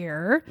happened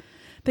here?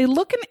 They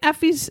look in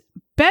Effie's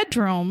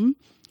bedroom.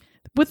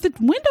 With the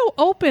window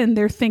open,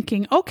 they're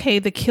thinking, okay,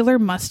 the killer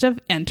must have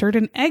entered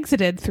and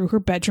exited through her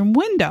bedroom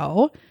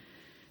window.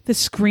 The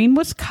screen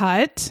was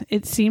cut.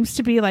 It seems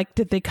to be like,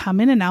 did they come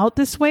in and out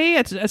this way?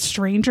 A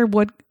stranger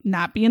would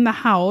not be in the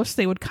house.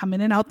 They would come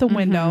in and out the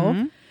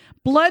window.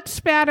 Blood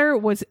spatter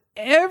was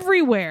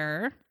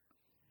everywhere.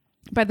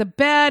 By the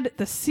bed,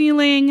 the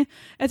ceiling,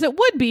 as it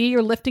would be,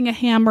 you're lifting a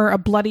hammer, a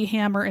bloody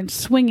hammer, and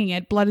swinging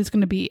it. Blood is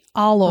going to be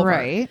all over.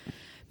 Right.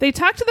 They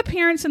talked to the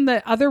parents in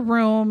the other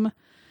room.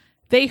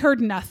 They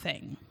heard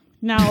nothing.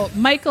 Now,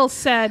 Michael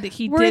said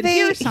he Were did they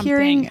hear something.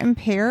 hearing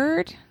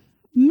impaired?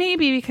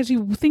 Maybe because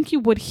you think you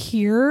would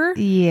hear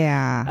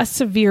Yeah. a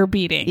severe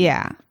beating.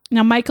 Yeah.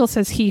 Now, Michael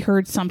says he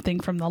heard something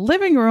from the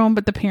living room,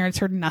 but the parents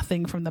heard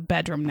nothing from the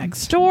bedroom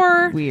next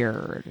door.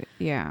 Weird.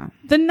 Yeah.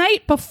 The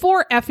night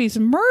before Effie's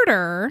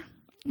murder,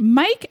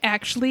 Mike,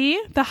 actually,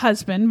 the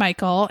husband,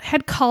 Michael,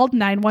 had called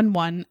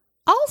 911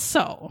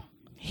 also.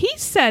 He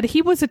said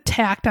he was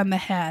attacked on the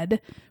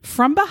head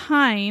from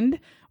behind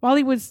while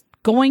he was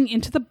going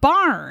into the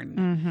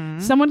barn.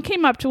 Someone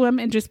came up to him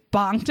and just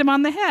bonked him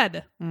on the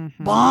head.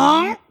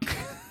 Bonk!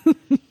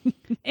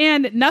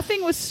 And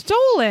nothing was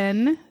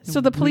stolen,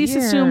 so the police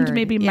assumed Weird.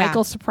 maybe Yeah.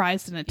 Michael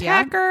surprised an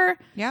attacker.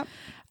 Yep.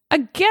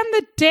 Again,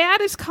 the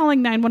dad is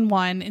calling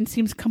 911 and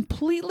seems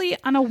completely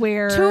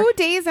unaware. 2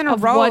 days in a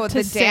of row, what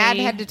to the dad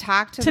say had to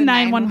talk to to the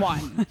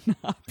 911.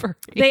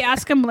 They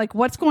ask him, like,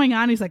 what's going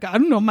on? He's like, I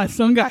don't know, my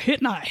son got hit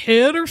in the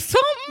head or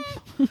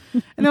something.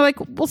 And they're like,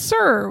 well,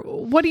 sir,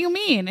 what do you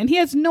mean? And he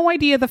has no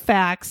idea the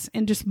facts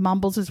and just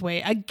mumbles his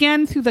way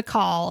again through the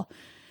call.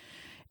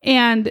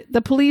 And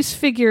the police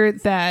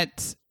figured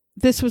that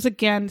this was,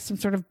 again, some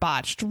sort of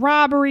botched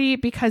robbery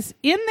because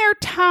in their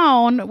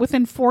town,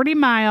 within 40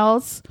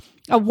 miles,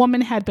 a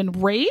woman had been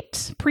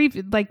raped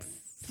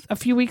a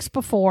few weeks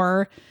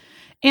before,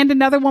 and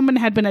another woman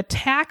had been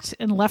attacked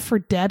and left for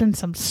dead in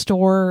some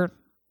store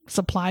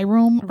supply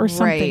room or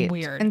something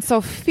weird. And so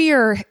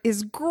fear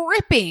is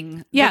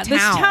gripping. Yeah, the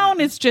this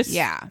town is just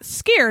Yeah.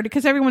 scared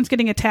because everyone's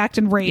getting attacked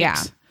and raped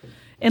Yeah.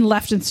 and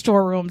left in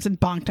storerooms and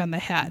bonked on the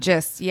head.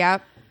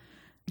 Yep.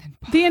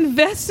 The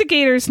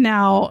investigators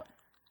now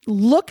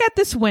look at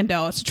this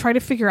window to try to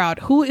figure out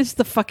who is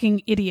the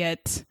fucking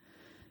idiot,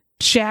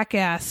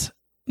 jackass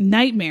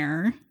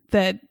nightmare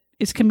that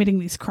is committing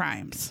these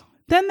crimes.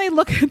 Then they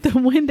look at the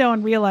window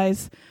and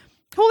realize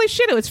Holy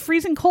shit, it was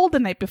freezing cold the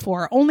night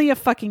before. Only a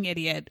fucking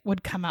idiot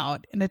would come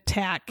out and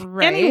attack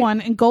Right. anyone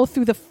and go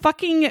through the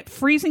fucking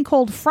freezing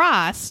cold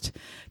frost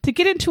to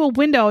get into a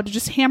window to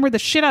just hammer the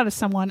shit out of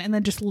someone and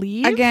then just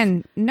leave.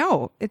 Again,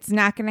 no, it's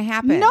not going to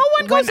happen. No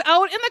one goes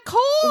out in the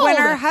cold. When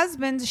our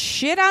husbands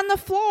shit on the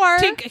floor,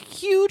 take a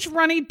huge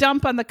runny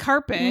dump on the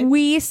carpet.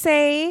 we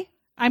say,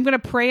 I'm going to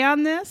pray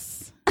on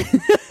this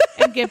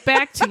and get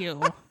back to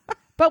you.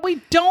 But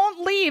we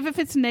don't leave if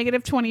it's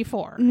negative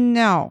 24.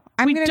 no,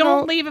 I'm We going to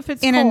don't go leave if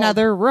it's in cold.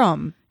 another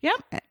room.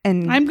 Yep.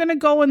 And I'm going to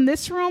go in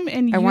this room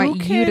and I want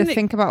you to can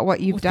think about what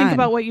you've done. Think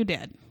about what you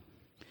did.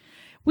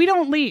 We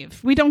don't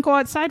leave. We don't go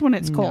outside when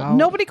it's cold. No.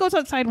 Nobody goes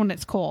outside when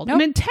it's cold. Nope.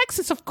 And in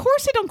Texas, of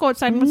course they don't go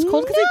outside when it's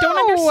cold because they don't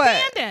No.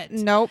 understand it.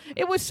 Nope.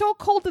 It was so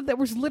cold that there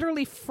was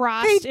literally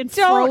frost They and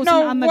don't frozen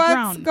know on the what's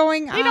ground.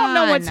 going They don't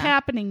know what's on.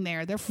 happening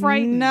there. They're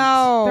frightened.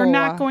 No. They're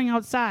not going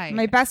outside.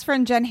 My best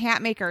friend, Jen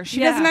Hatmaker, she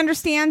Yeah. doesn't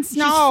understand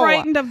snow. She's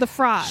frightened of the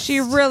frost. She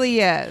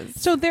really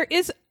is. So there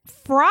is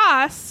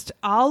frost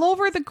all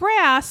over the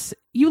grass.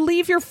 You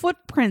leave your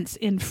footprints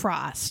in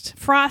frost.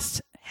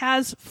 Frost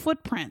has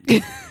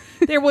footprints.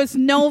 There was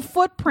no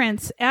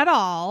footprints at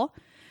all.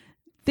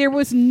 There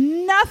was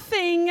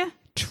nothing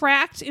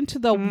tracked into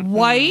the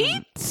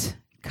white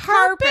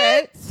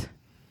carpet.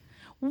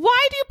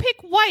 Why do you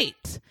pick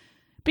white?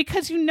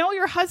 Because you know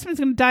your husband's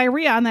going to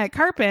diarrhea on that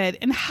carpet.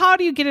 And how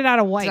do you get it out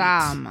of white?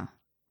 Dumb.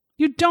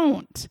 You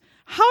don't.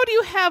 How do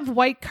you have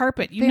white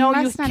carpet? You They know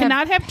you must not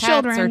cannot have have pets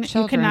children. or You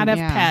children, cannot have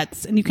yeah.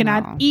 pets. And you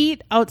cannot No.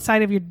 eat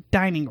outside of your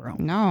dining room.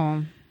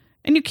 No.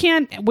 And you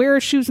can't wear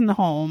shoes in the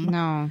home.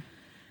 No.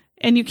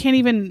 And you can't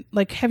even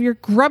like have your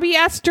grubby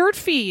ass dirt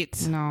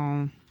feet.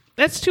 No.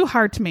 That's too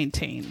hard to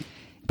maintain.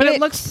 But it It-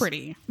 looks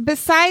pretty.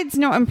 Besides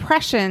no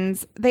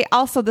impressions, they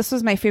also, this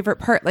was my favorite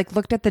part, like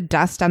looked at the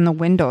dust on the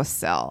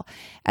windowsill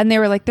and they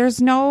were like,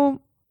 there's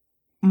no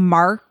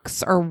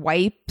marks or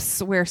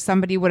wipes where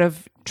somebody would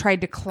have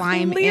tried to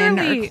climb in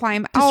or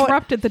climb out.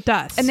 disrupted the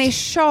dust. And they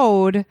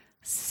showed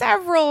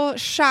several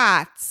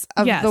shots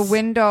of Yes. the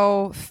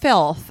window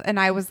filth. And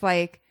I was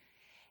like,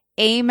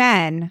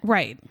 amen.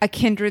 right. A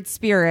kindred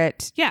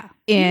spirit. Yeah.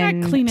 In You're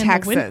not cleaning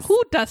Texas. the window.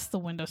 Who dusts the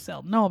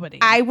windowsill? Nobody.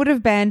 I would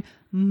have been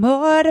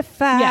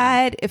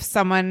mortified if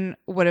someone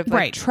would have like,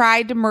 Right.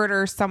 tried to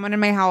murder someone in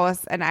my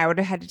house and I would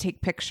have had to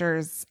take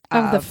pictures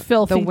of the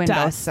filthy the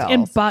dust windowsills.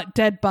 and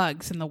dead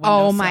bugs in the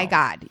windowsill. Oh my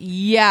God.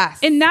 Yes.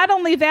 And not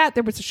only that,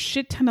 there was a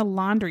shit ton of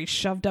laundry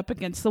shoved up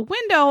against the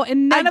window,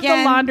 and none of the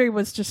Again, laundry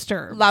was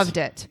disturbed. loved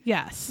it.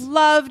 Yes.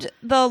 Loved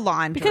the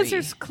laundry. Because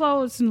there's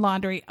clothes and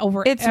laundry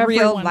over it's real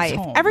everyone's life.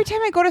 home. Every time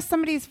I go to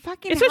somebody's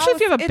fucking Especially house,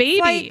 if you have a it's baby.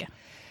 like-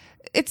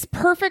 it's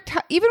perfect.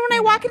 Even when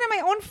I walk into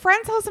my own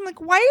friend's house, I'm like,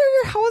 why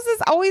are your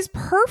houses always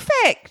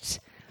perfect?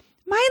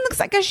 Mine looks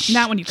like a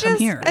Not when you come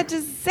just here. a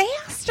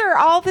disaster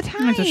all the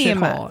time. It's a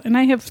shithole. And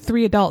I have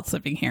 3 adults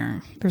living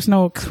here. There's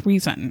no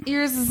reason.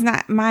 Yours is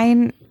not.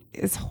 Mine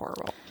is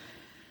horrible.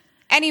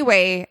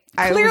 Anyway,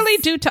 Clearly,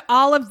 due to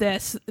all of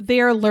this, they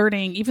are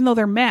learning, even though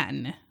they're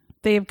men,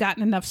 they have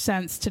gotten enough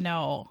sense to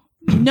know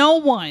no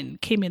one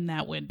came in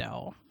that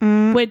window,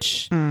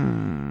 which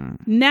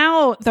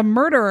now the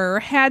murderer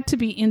had to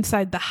be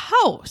inside the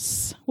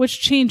house, which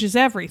changes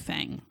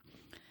everything.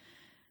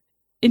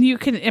 And you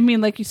can, I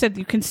mean, like you said,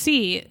 you can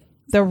see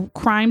the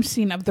crime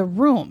scene of the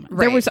room.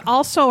 There Right. was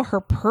also her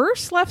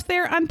purse left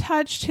there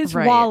untouched, his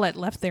Right. wallet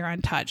left there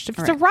untouched. If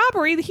it's a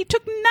robbery, he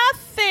took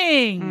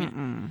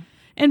nothing.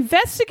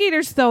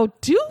 Investigators, though,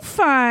 do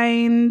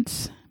find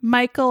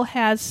Michael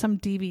has some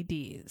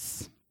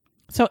DVDs.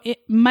 So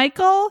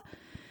Michael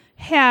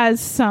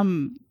has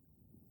some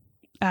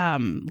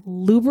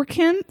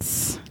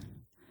lubricants,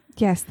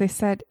 yes, they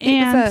said it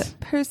And- was a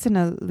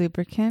personal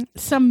lubricant.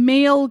 some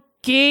male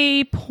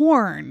gay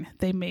porn.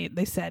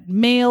 They said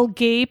male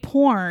gay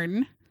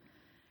porn,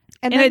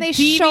 And and then a they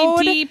DVD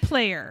showed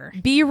player.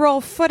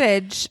 B-roll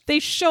footage They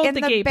showed in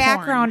the the gay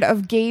background porn.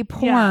 of gay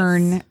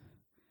porn. Yes.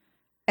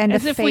 And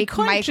As a if we fake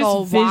couldn't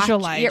Michael just watch-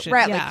 visualize yeah, it,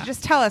 right? yeah. Like,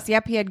 just tell us.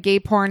 Yep, he had gay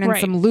porn and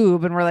Right. some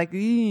lube, and we're like,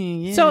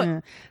 yeah, So,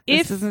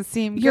 this if doesn't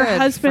seem your good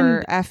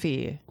husband- for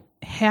Effie.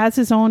 Has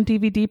his own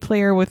DVD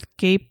player with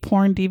gay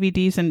porn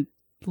DVDs and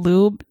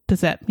lube.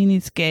 Does that mean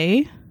he's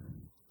gay?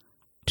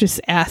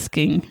 Just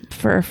asking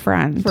For a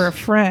friend. for a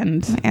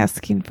friend.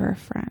 Asking for a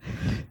friend.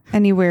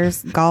 And he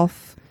wears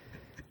golf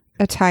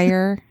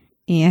attire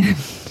and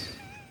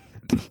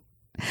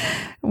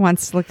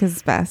wants to look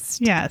his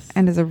best. Yes.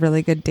 And is a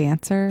really good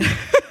dancer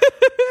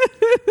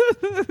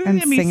and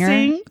And he singer.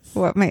 sings.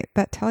 What might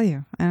that tell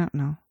you? I don't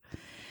know.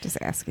 Just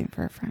asking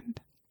for a friend.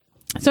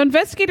 So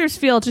investigators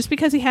feel just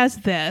because he has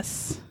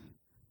this,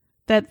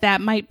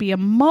 that might be a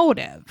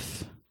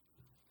motive.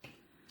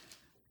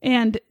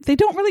 And they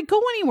don't really go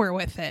anywhere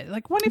with it.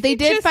 Like, what if They he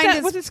did just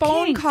find was his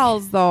phone kink?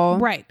 calls, though.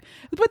 Right.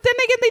 But then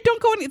again, they don't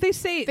go any, they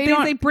say They they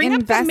don't bring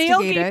up the male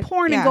investigate gay it.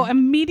 porn Yeah. and go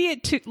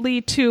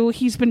immediately to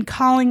he's been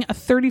calling a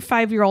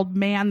 35-year-old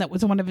man that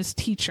was one of his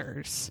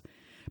teachers.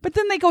 But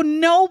then they go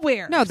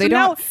nowhere. No, they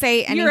now don't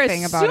say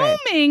anything about it. You're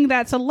assuming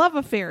that's a love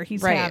affair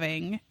he's Right.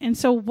 having. And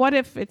so what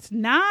if it's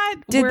not?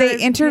 Did they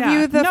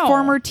interview the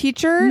former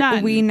teacher?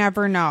 None. We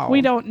never know.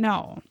 We don't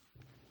know.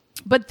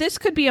 But this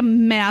could be a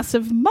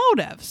massive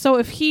motive. So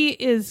if he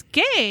is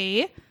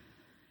gay,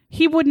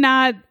 he would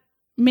not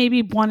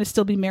maybe want to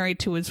still be married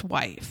to his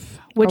wife,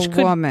 which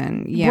could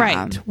woman, yeah.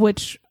 Right,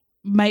 which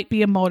might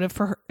be a motive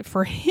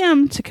for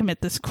him to commit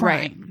this crime.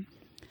 Right.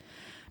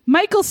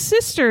 Michael's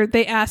sister,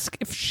 they asked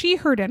if she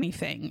heard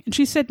anything, and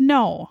she said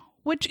no,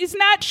 which is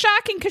not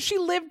shocking because she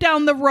lived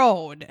down the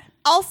road.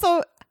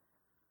 Also,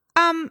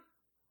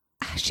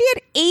 she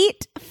had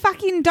 8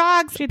 fucking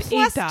dogs. She had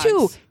plus 8 dogs.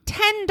 2.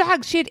 10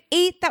 dogs. She had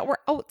 8 that were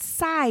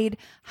outside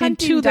hunting and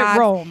 2 dogs, that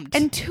roamed.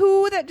 and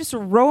 2 that just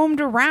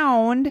roamed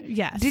around.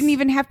 Yes. Didn't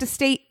even have to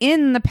stay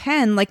in the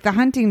pen like the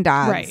hunting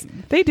dogs.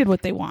 Right. They did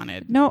what they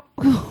wanted. No.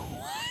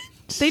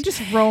 They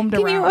just roamed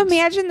around. Can you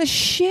imagine the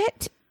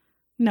shit?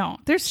 No,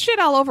 there's shit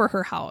all over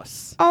her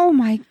house. Oh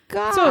my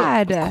God. So,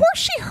 of course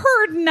she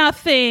heard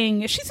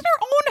nothing. She's in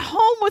her own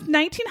home with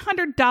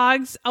 1,900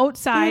 dogs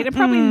outside and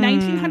probably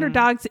 1,900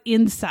 dogs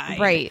inside.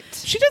 Right.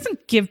 She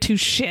doesn't give 2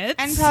 shits.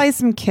 And probably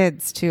some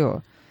kids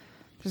too.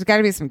 There's got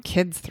to be some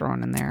kids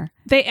thrown in there.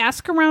 They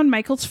ask around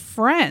Michael's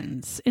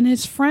friends, and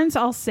his friends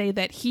all say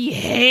that he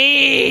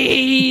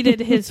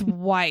hated his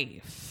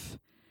wife.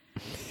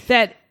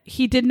 That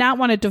he did not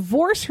want to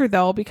divorce her,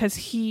 though, because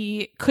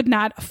he could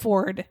not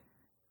afford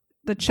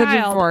the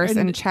divorce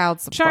and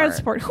child support. Child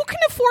support. Who can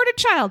afford a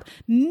child?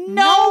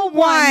 No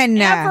one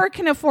ever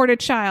can afford a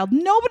child.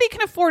 Nobody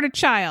can afford a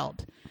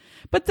child.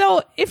 But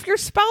though, if your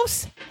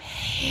spouse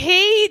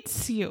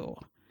hates you,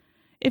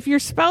 if your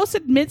spouse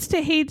admits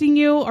to hating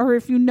you, or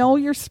if you know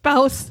your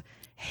spouse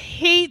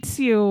hates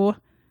you,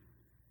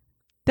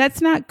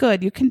 that's not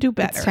good. You can do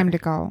better. It's time to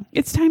go.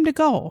 It's time to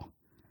go.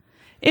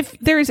 If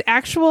there is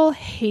actual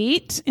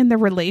hate in the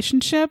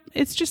relationship,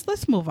 it's just,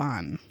 let's move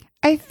on.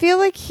 I feel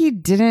like he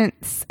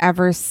didn't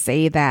ever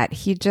say that.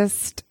 He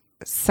just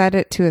said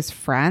it to his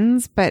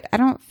friends, but I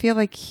don't feel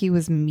like he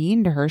was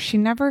mean to her.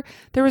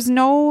 There was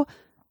no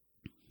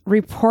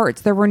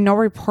reports. There were no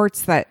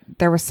reports that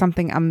there was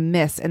something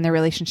amiss in their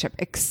relationship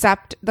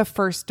except the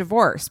first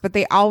divorce, but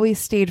they always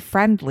stayed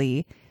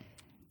friendly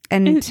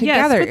and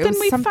together. Yes, but then it was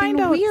we something find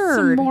out weird.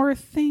 some more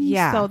things,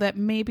 Yeah. though, that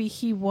maybe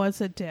he was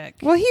a dick.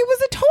 Well, he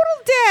was a total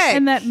dick.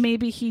 And that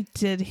maybe he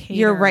did hate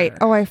You're her. right.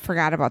 Oh, I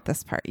forgot about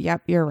this part.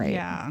 Yep, you're right.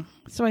 Yeah.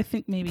 So I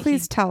think maybe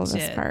Please he tell this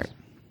did. part.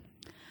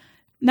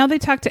 Now they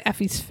talk to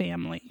Effie's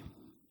family.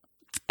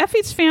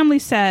 Effie's family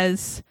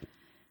says,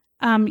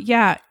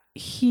 yeah,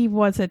 he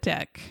was a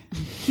dick.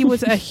 He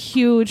was a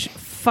huge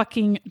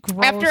fucking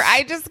gross After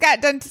I just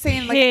got done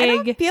saying, like, I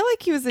don't feel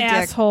like he was a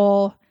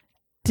asshole,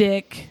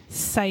 dick,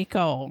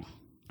 psycho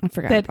I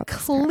forgot that about this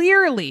part.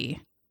 clearly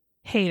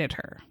hated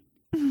her.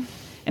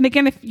 And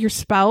again, if your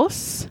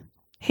spouse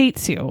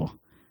hates you,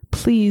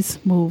 please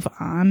move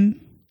on.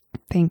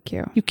 Thank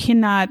you. You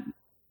cannot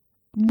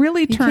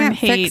really You turn can't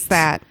hate fix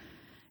that.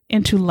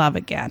 into love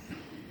again.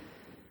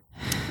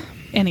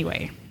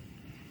 Anyway,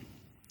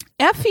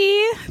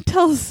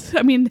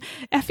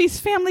 Effie's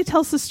family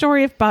tells the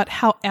story about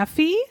how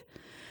Effie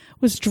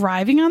was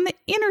driving on the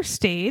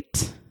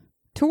interstate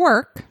To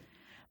work.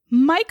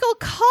 Michael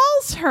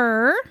calls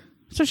her.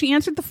 So she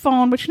answered the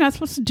phone, which you're not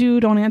supposed to do.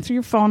 Don't answer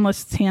your phone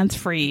unless it's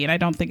hands-free. And I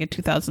don't think in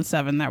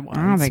 2007 that was.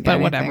 I don't think but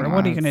anything whatever.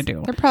 What are you was. going to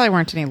do? There probably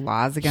weren't any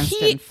laws against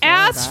it in He Florida.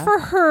 asked for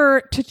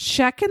her to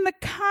check in the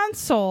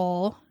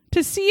console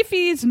to see if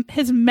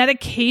his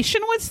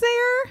medication was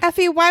there.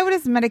 Effie, why would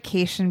his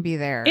medication be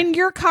there? In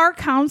your car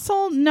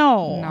console?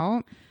 No.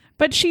 No.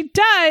 But she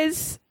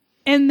does,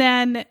 and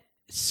then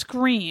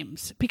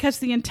screams because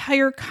the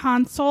entire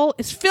console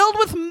is filled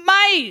with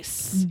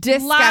mice.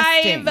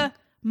 Disgusting. Live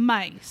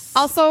mice.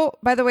 Also,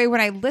 by the way, when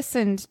I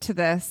listened to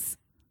this,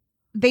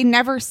 they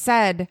never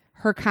said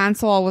her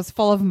console was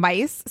full of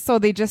mice. So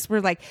they just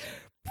were like,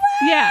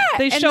 yeah,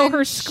 they and show then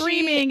her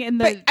screaming in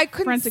the but I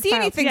couldn't forensic see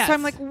files. anything. Yes. So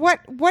I'm like, what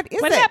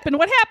is what it? happened?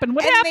 What happened?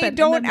 What and happened? they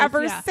don't And then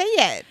ever yeah. say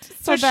it.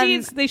 So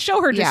then, they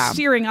show her just yeah.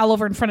 steering all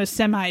over in front of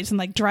semis and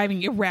like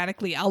driving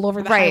erratically all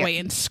over the Right. highway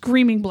and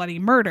screaming bloody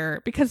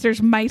murder because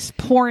there's mice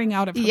pouring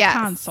out of her Yes.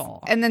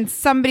 console. And then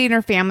somebody in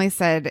her family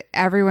said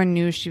everyone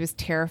knew she was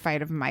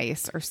terrified of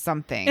mice or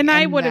something. And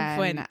I would have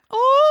then- went,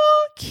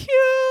 oh,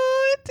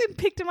 cute, and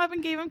picked him up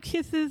and gave him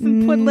kisses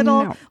and put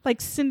little No.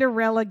 like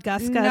Cinderella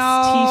Gus Gus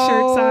No,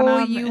 t-shirts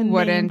on him you and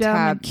wouldn't named him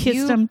have. and kissed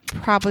You him.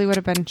 probably would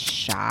have been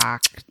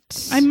shocked.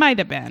 I might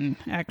have been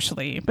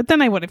actually, but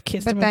then I would have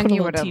kissed but him then and put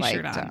you a would little have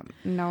t-shirt liked on. him.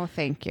 No,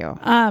 thank you.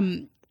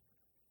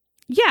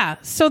 Yeah,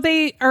 so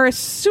they are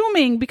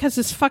assuming because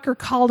this fucker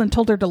called and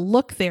told her to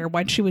look there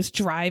when she was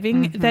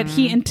driving that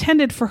he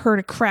intended for her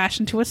to crash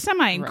into a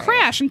semi and Right.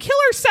 crash and kill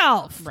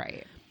herself.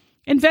 Right.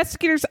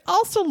 Investigators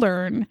also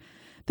learn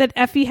that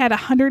Effie had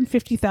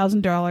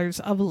 $150,000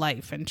 of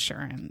life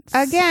insurance.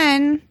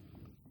 Again,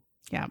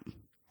 Yeah.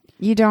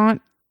 you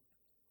don't.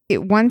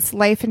 Once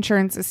life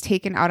insurance is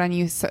taken out on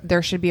you, so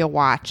there should be a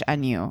watch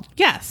on you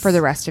Yes. for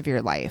the rest of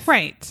your life.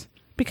 Right.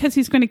 because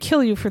he's going to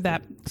kill you for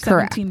that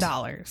Correct.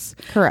 $17.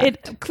 Correct.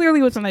 It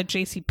clearly wasn't a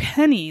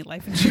JCPenney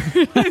life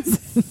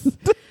insurance,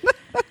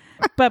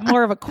 but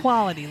more of a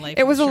quality life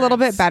It was a little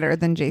bit insurance. better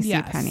than Yes.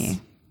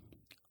 JCPenney.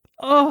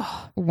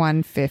 Oh,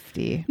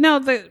 $150. now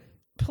the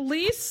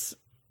police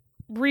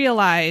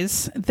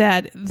realize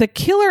that the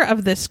killer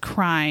of this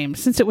crime,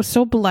 since it was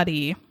so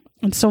bloody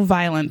and so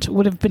violent,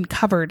 would have been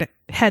covered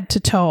head to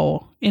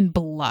toe in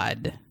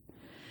blood,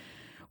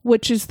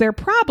 which is their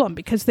problem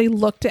because they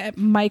looked at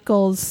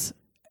Michael's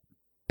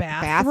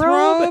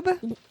bathrobe.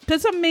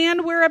 Does a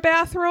man wear a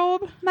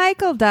bathrobe?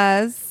 Michael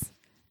does.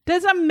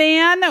 Does a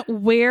man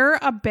wear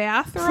a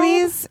bathrobe?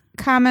 Please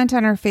comment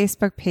on our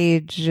Facebook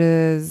page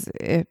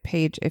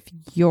if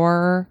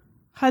your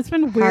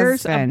Husband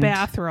wears husband a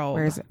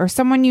bathrobe. or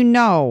someone you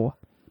know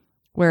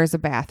wears a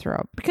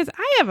bathrobe. Because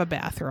I have a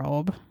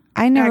bathrobe.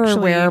 I never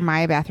Actually- wear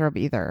my bathrobe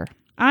either.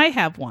 I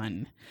have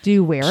one. Do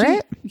you wear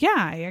it? Yeah,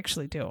 I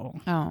actually do.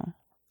 Oh.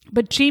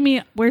 But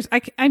Jamie wears.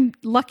 I'm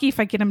lucky if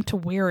I get him to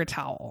wear a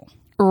towel.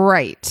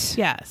 Right.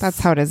 Yes, That's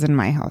how it is in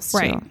my house, too.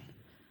 right.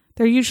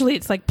 They're usually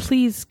it's like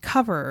please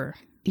cover.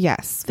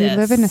 Yes. We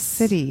live in a This.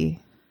 city,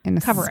 in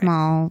a Cover it.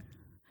 small...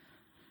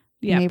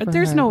 Yeah, but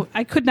there's no.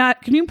 I could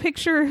not. Can you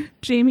picture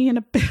Jamie in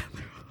a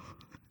bathrobe?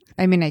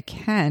 I mean, I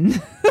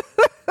can.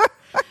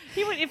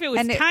 Even if it was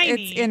And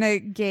tiny. it's in a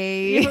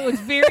gay... if it was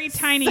very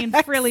tiny and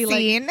frilly,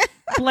 scene. like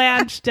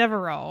Blanche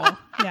Devereaux.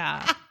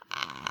 Yeah,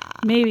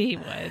 maybe he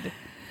would.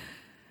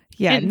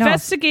 Yeah, no.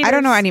 Investigators- I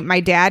don't know any...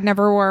 My dad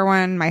never wore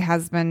one. My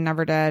husband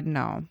never did.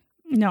 No.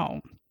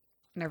 No.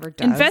 Never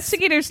does.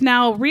 Investigators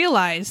now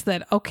realize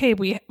that, okay,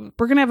 we're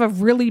going to have a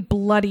really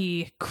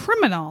bloody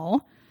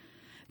criminal.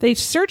 They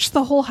search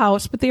the whole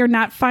house, but they are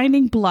not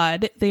finding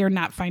blood. They are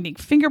not finding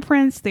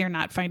fingerprints. They are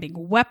not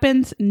finding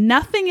weapons.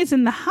 Nothing is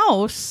in the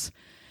house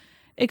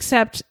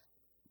except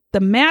the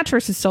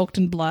mattress is soaked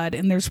in blood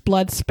and there's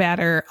blood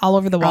spatter all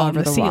over the wall all and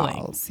over the the ceiling.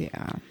 walls.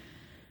 Yeah.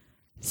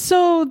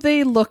 So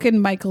they look in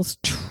Michael's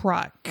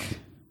truck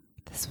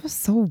This was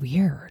so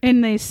weird.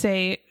 and they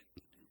say,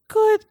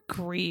 good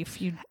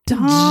grief, you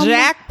dumb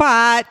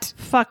Jackpot.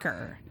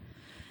 fucker.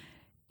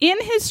 In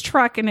his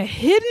truck, in a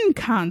hidden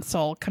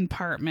console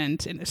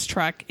compartment in his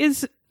truck,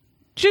 is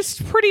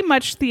just pretty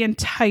much the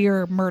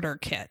entire murder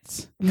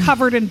kit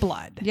covered in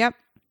blood. Yep.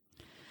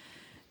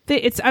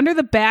 It's under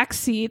the back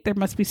seat. There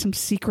must be some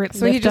secret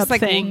So he lift just up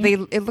like thing.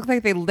 it looked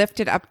like they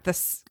lifted up the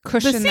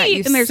cushion that seat,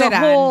 you and there's sit a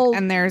on, whole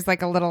and there's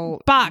like a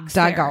little box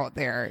dugout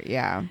there.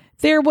 Yeah.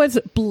 There was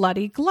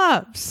bloody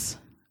gloves,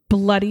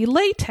 bloody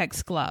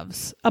latex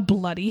gloves, a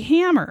bloody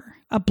hammer,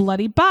 a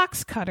bloody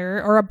box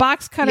cutter, or a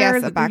box cutter.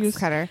 Yes, that a we box use,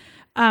 cutter.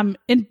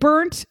 and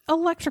burnt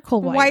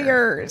electrical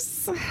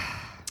Wires.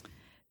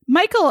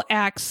 Michael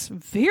acts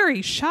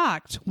very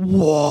shocked.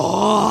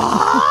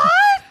 What?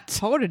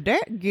 How did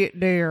that get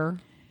there?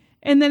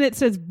 And then it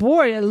says,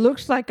 boy, it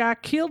looks like I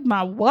killed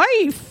my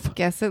wife.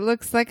 Guess it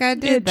looks like I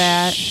did It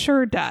that.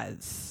 sure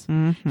does.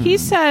 Mm-hmm. He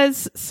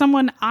says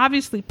someone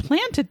obviously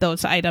planted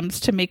those items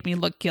to make me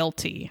look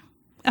guilty.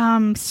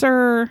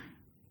 Sir,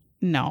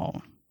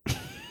 no.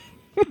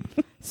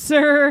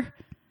 Sir,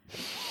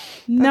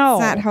 no.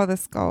 That's not how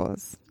this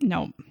goes.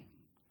 No.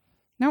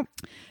 Nope.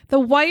 The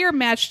wire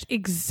matched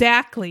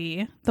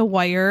exactly the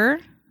wire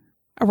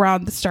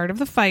around the start of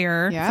the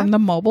fire Yeah. from the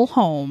mobile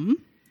home.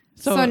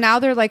 So now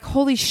they're like,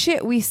 holy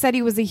shit, we said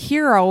he was a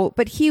hero,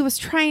 but he was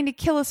trying to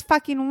kill his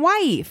fucking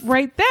wife.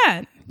 right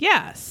then,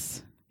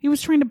 yes. He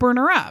was trying to burn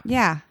her up.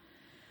 Yeah.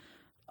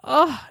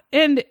 Oh,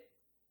 and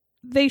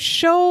they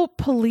show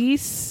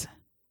police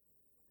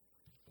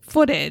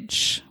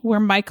footage where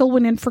Michael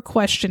went in for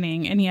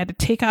questioning and he had to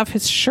take off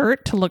his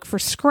shirt to look for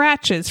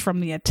scratches from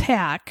the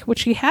attack,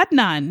 which he had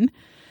none.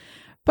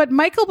 But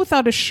Michael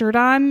without a shirt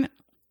on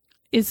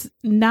is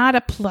not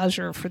a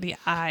pleasure for the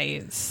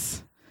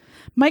eyes.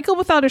 Michael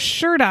without a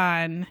shirt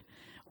on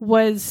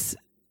was,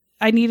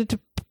 I needed to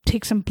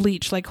take some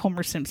bleach like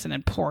Homer Simpson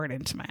and pour it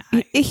into my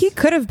eyes. He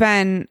could have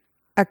been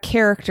a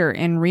character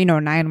in Reno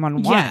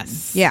 911.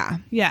 Yes. Yeah.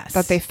 Yes.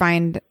 That they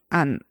find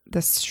on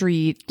the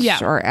street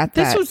or at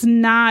This that. was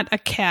not a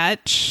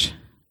catch.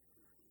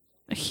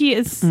 He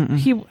is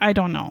I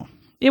don't know.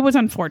 It was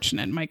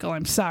unfortunate, Michael.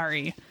 I'm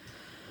sorry.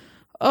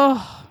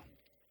 Oh.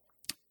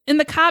 And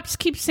the cops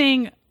keep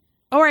saying,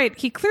 all right,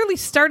 he clearly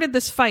started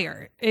this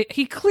fire.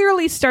 He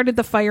clearly started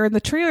the fire in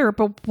the trailer,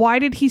 but why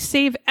did he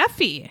save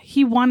Effie?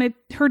 He wanted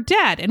her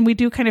dead. And we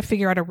do kind of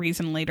figure out a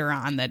reason later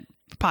on that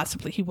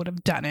possibly he would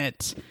have done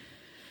it.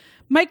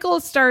 Michael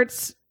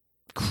starts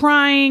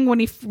crying when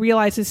he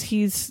realizes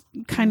he's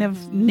kind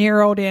of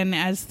narrowed in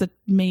as the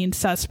main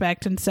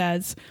suspect and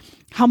says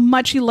how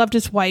much he loved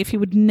his wife. He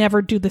would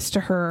never do this to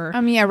her.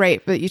 yeah,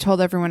 right. But you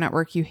told everyone at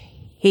work you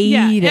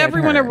hated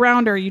everyone her.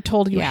 around her, you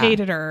told you Yeah.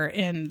 hated her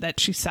and that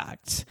she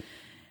sucked.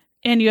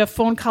 And you have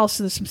phone calls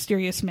to this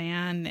mysterious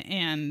man,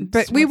 and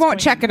But we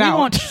won't check it out. We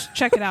won't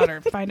check it out or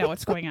find out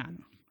what's going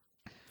on.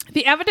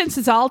 The evidence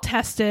is all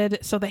tested.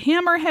 So the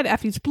hammer had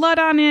Effie's blood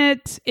on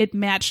it. It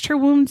matched her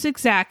wounds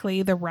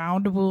exactly, the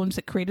round wounds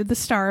that created the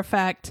star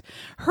effect.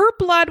 Her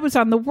blood was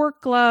on the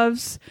work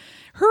gloves.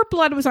 Her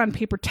blood was on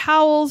paper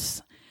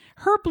towels.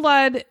 Her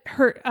blood,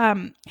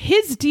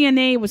 his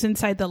DNA was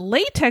inside the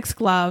latex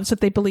gloves that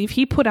they believe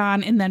he put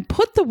on and then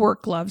put the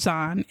work gloves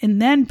on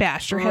and then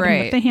bashed her head in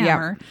with the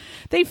hammer. Yep.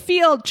 They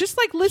feel just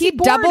like Lizzie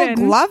Borden. He double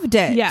gloved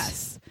it.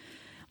 Yes.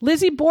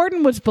 Lizzie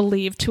Borden was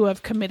believed to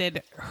have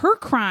committed her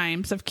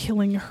crimes of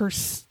killing her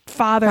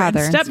father and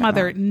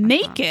stepmother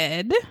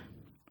naked.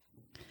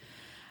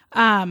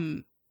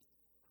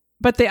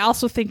 But they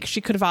also think she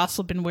could have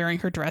also been wearing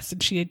her dress,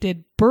 and she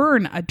did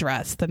burn a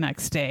dress the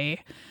next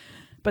day.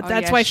 But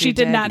that's why she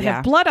did not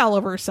have blood all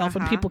over herself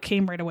when people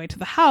came right away to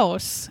the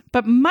house.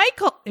 But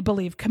Michael, I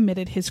believe,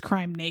 committed his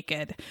crime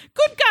naked.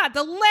 Good God,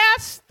 the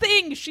last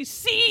thing she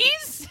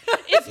sees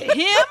is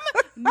him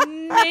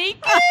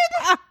naked?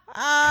 Come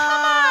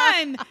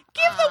on,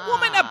 give the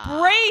woman a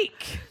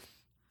break.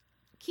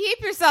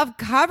 Keep yourself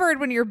covered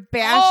when you're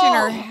bashing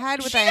her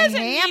head with a hammer. She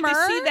doesn't need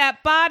to see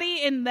that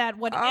body and that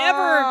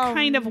whatever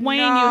kind of wang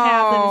you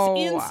have that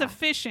is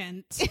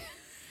insufficient.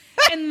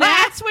 And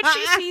that's what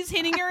she sees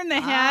hitting her in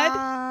the head.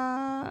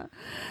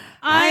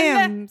 I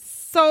am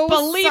so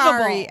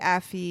sorry,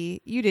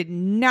 Effie. You did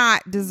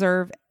not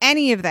deserve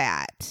any of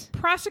that.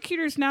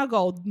 Prosecutors now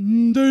go,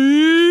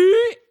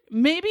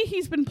 maybe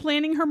he's been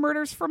planning her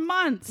murders for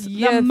months.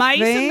 The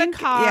mice in the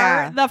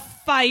car, the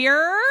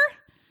fire.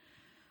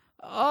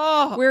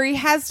 Oh, where he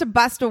has to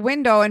bust a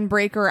window and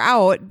break her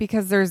out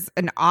because there's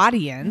an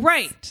audience.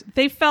 Right.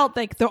 They felt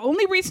like the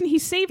only reason he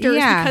saved her is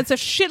because a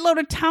shitload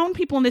of town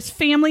people and his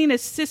family and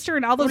his sister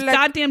and all those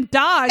goddamn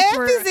dogs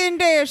Effie's in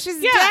there. She's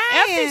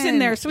dying. Effie's in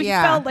there. So he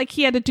felt like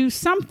he had to do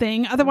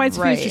something. Otherwise,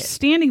 if he was just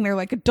standing there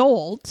like a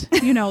dolt,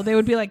 they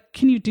would be like,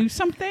 can you do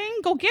something?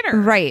 Go get her.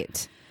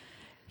 Right.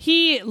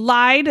 He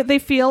lied, they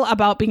feel,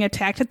 about being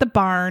attacked at the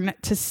barn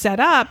to set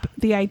up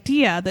the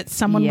idea that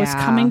someone was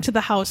coming to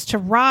the house to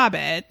rob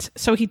it.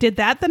 So he did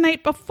that the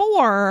night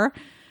before,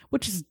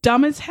 which is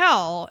dumb as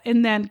hell,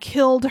 and then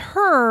killed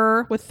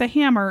her with the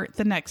hammer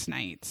the next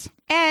night.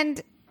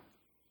 And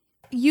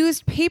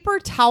used paper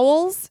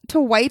towels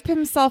to wipe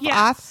himself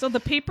off. So the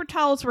paper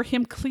towels were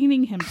him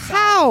cleaning himself.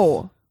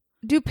 How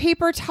do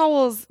paper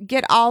towels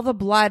get all the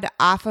blood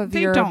off of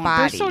your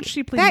body? They're so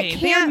cheaply made.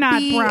 They're not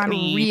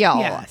brawny. Real.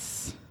 Yes.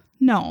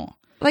 No.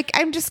 Like,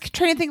 I'm just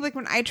trying to think, like,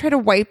 when I try to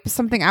wipe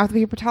something out with a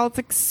paper towel, it's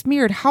like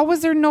smeared. How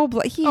was there no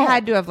blood? He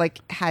had to have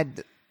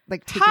taken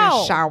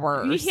a shower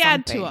or something. He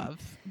had to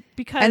have.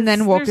 Because and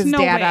then woke his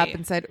dad up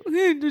and said,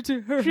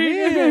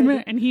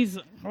 and he's,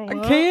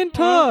 I can't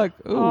talk.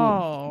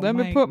 Let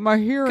me put my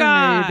hearing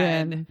aid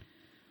in.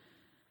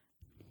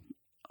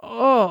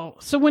 Oh,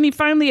 so when he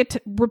finally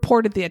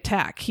reported the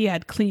attack, he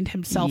had cleaned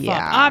himself up,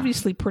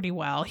 obviously pretty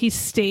well. He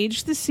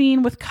staged the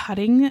scene with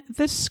cutting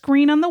the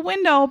screen on the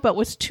window, but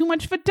was too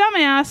much of a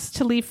dumbass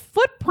to leave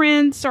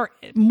footprints or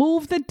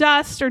move the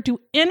dust or do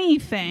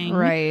anything.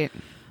 Right.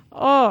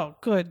 Oh,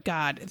 good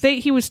God.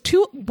 He was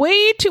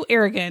way too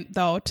arrogant,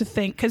 though, to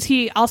think, because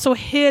he also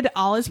hid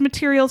all his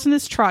materials in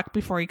his truck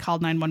before he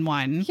called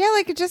 911.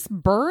 Yeah, just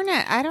burn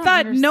it. I don't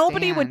thought understand.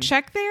 Nobody would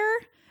check there.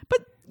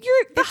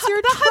 The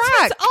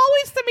husband's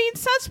always the main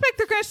suspect.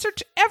 They're going to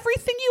search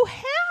everything you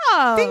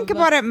have. Think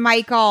about it,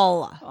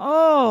 Michael.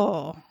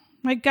 Oh,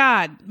 my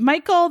God.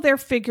 Michael, they're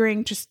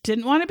figuring, just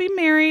didn't want to be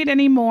married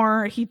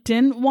anymore. He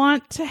didn't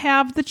want to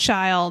have the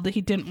child.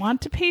 He didn't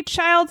want to pay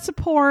child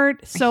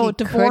support. So he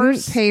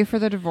divorce couldn't pay for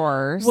the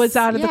divorce. Was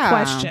out of the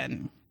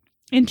question.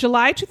 In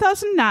July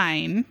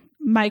 2009,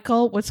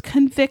 Michael was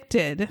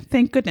convicted,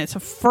 thank goodness,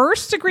 of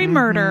first-degree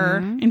murder,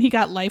 and he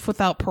got life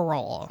without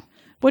parole.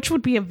 Which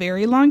would be a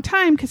very long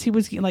time because he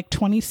was like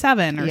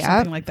 27 or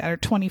something like that, or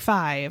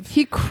 25.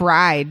 He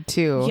cried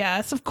too.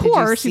 Yes, of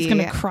course he's going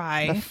to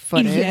cry. The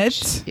footage.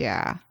 Idiot.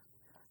 Yeah.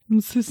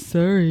 I'm so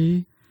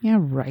sorry. Yeah,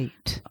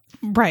 right.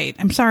 Right.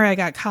 I'm sorry I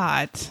got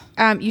caught.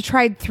 You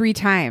tried 3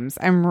 times.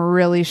 I'm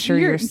really sure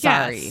you're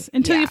sorry. Yes,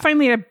 until you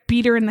finally had to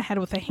beat her in the head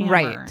with a hammer.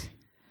 Right.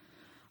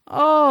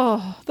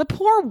 Oh, the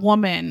poor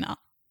woman.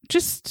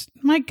 Just,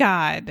 my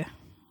God.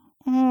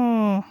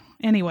 Oh,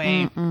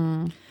 anyway.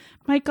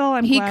 Michael,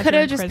 I'm glad he could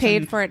have just prison.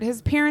 paid for it.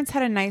 His parents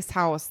had a nice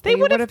house. They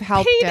would have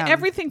helped paid him.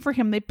 everything for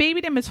him. They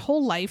babied him his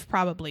whole life,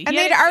 probably. And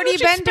they'd already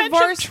been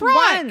divorced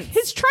once.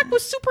 His truck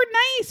was super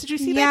nice. Did you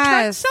see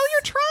that truck? Sell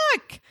your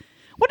truck.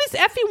 What does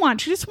Effie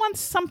want? She just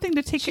wants something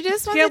to take. She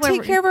just wants to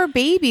take care of her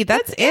baby.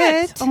 That's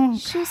it. Oh,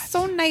 she was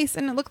so nice,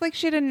 and it looked like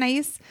she had a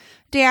nice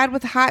dad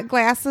with hot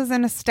glasses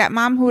and a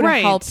stepmom who would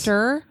have helped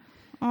her.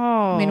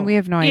 Oh, I mean, we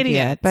have no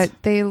idea, but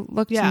they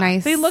looked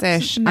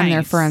nice-ish on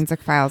their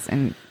forensic files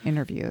and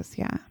interviews.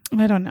 Yeah.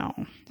 I don't know.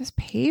 Just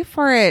pay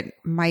for it,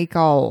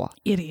 Michael.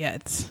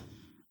 Idiots.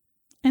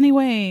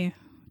 Anyway,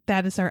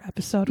 that is our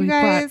episode we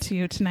brought to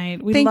you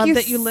tonight. We love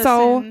that you listen.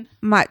 Thank you so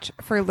much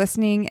for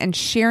listening and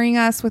sharing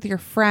us with your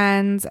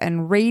friends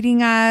and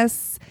rating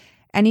us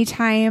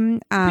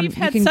anytime. We've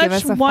had you can give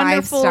such us a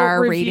wonderful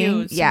 5-star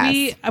reviews. rating.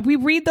 Yes. We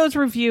read those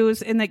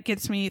reviews, and that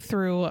gets me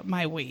through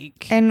my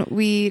week, And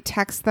we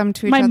text them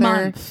to each my other,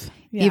 month.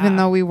 Yeah. even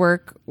though we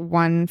work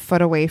 1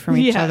 foot away from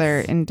each Yes. other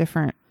in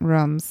different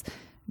rooms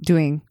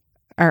doing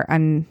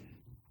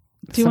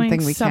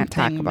something we can't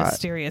talk about.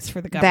 mysterious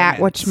for the government. That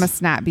which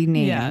must not be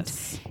named.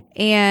 Yes.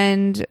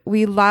 And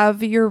we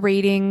love your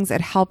ratings.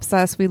 It helps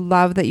us. We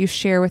love that you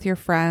share with your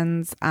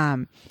friends.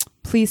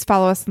 Please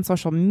follow us on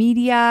social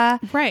media.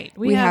 Right.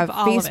 We have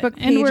all Facebook of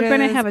it. And we're going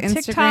to pages, have a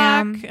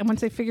Instagram. TikTok. And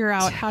once I figure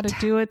out how to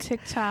do a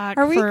TikTok,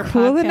 Are we for a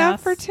cool podcast-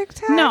 enough for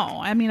TikTok? No,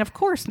 I mean, of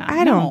course not.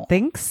 I No. don't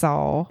think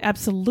so.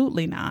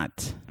 Absolutely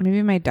not.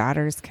 Maybe my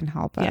daughters can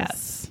help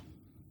us.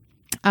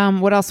 Yes.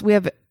 What else? We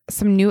have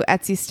some new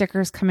Etsy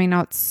stickers coming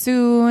out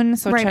soon.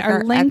 So Right. check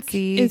Our link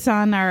Etsy. is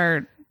on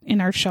in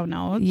our show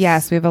notes.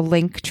 Yes, we have a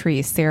link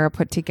tree Sarah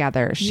put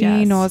together. She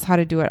Yes. knows how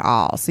to do it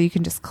all. So you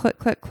can just click,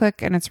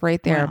 and it's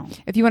right there. Wow.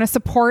 If you want to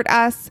support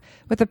us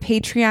with a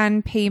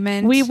Patreon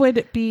payment, We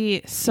would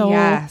be so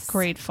Yes.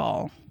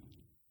 grateful.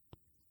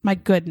 My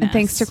goodness. and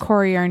thanks to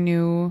Corey, our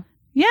new,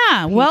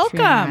 Yeah,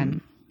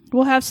 welcome.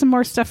 We'll have some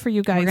more stuff for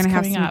you guys we're going to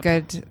have coming some up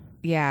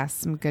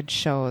some good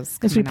shows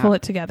as we coming pull up.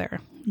 it together.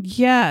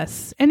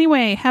 Yes.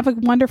 Anyway, have a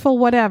wonderful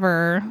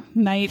whatever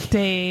night,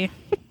 day,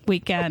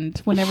 weekend,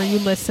 whenever you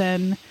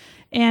listen.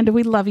 And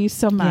we love you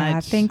so much. Yeah,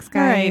 thanks,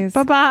 All right, guys.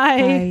 bye-bye.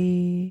 Bye.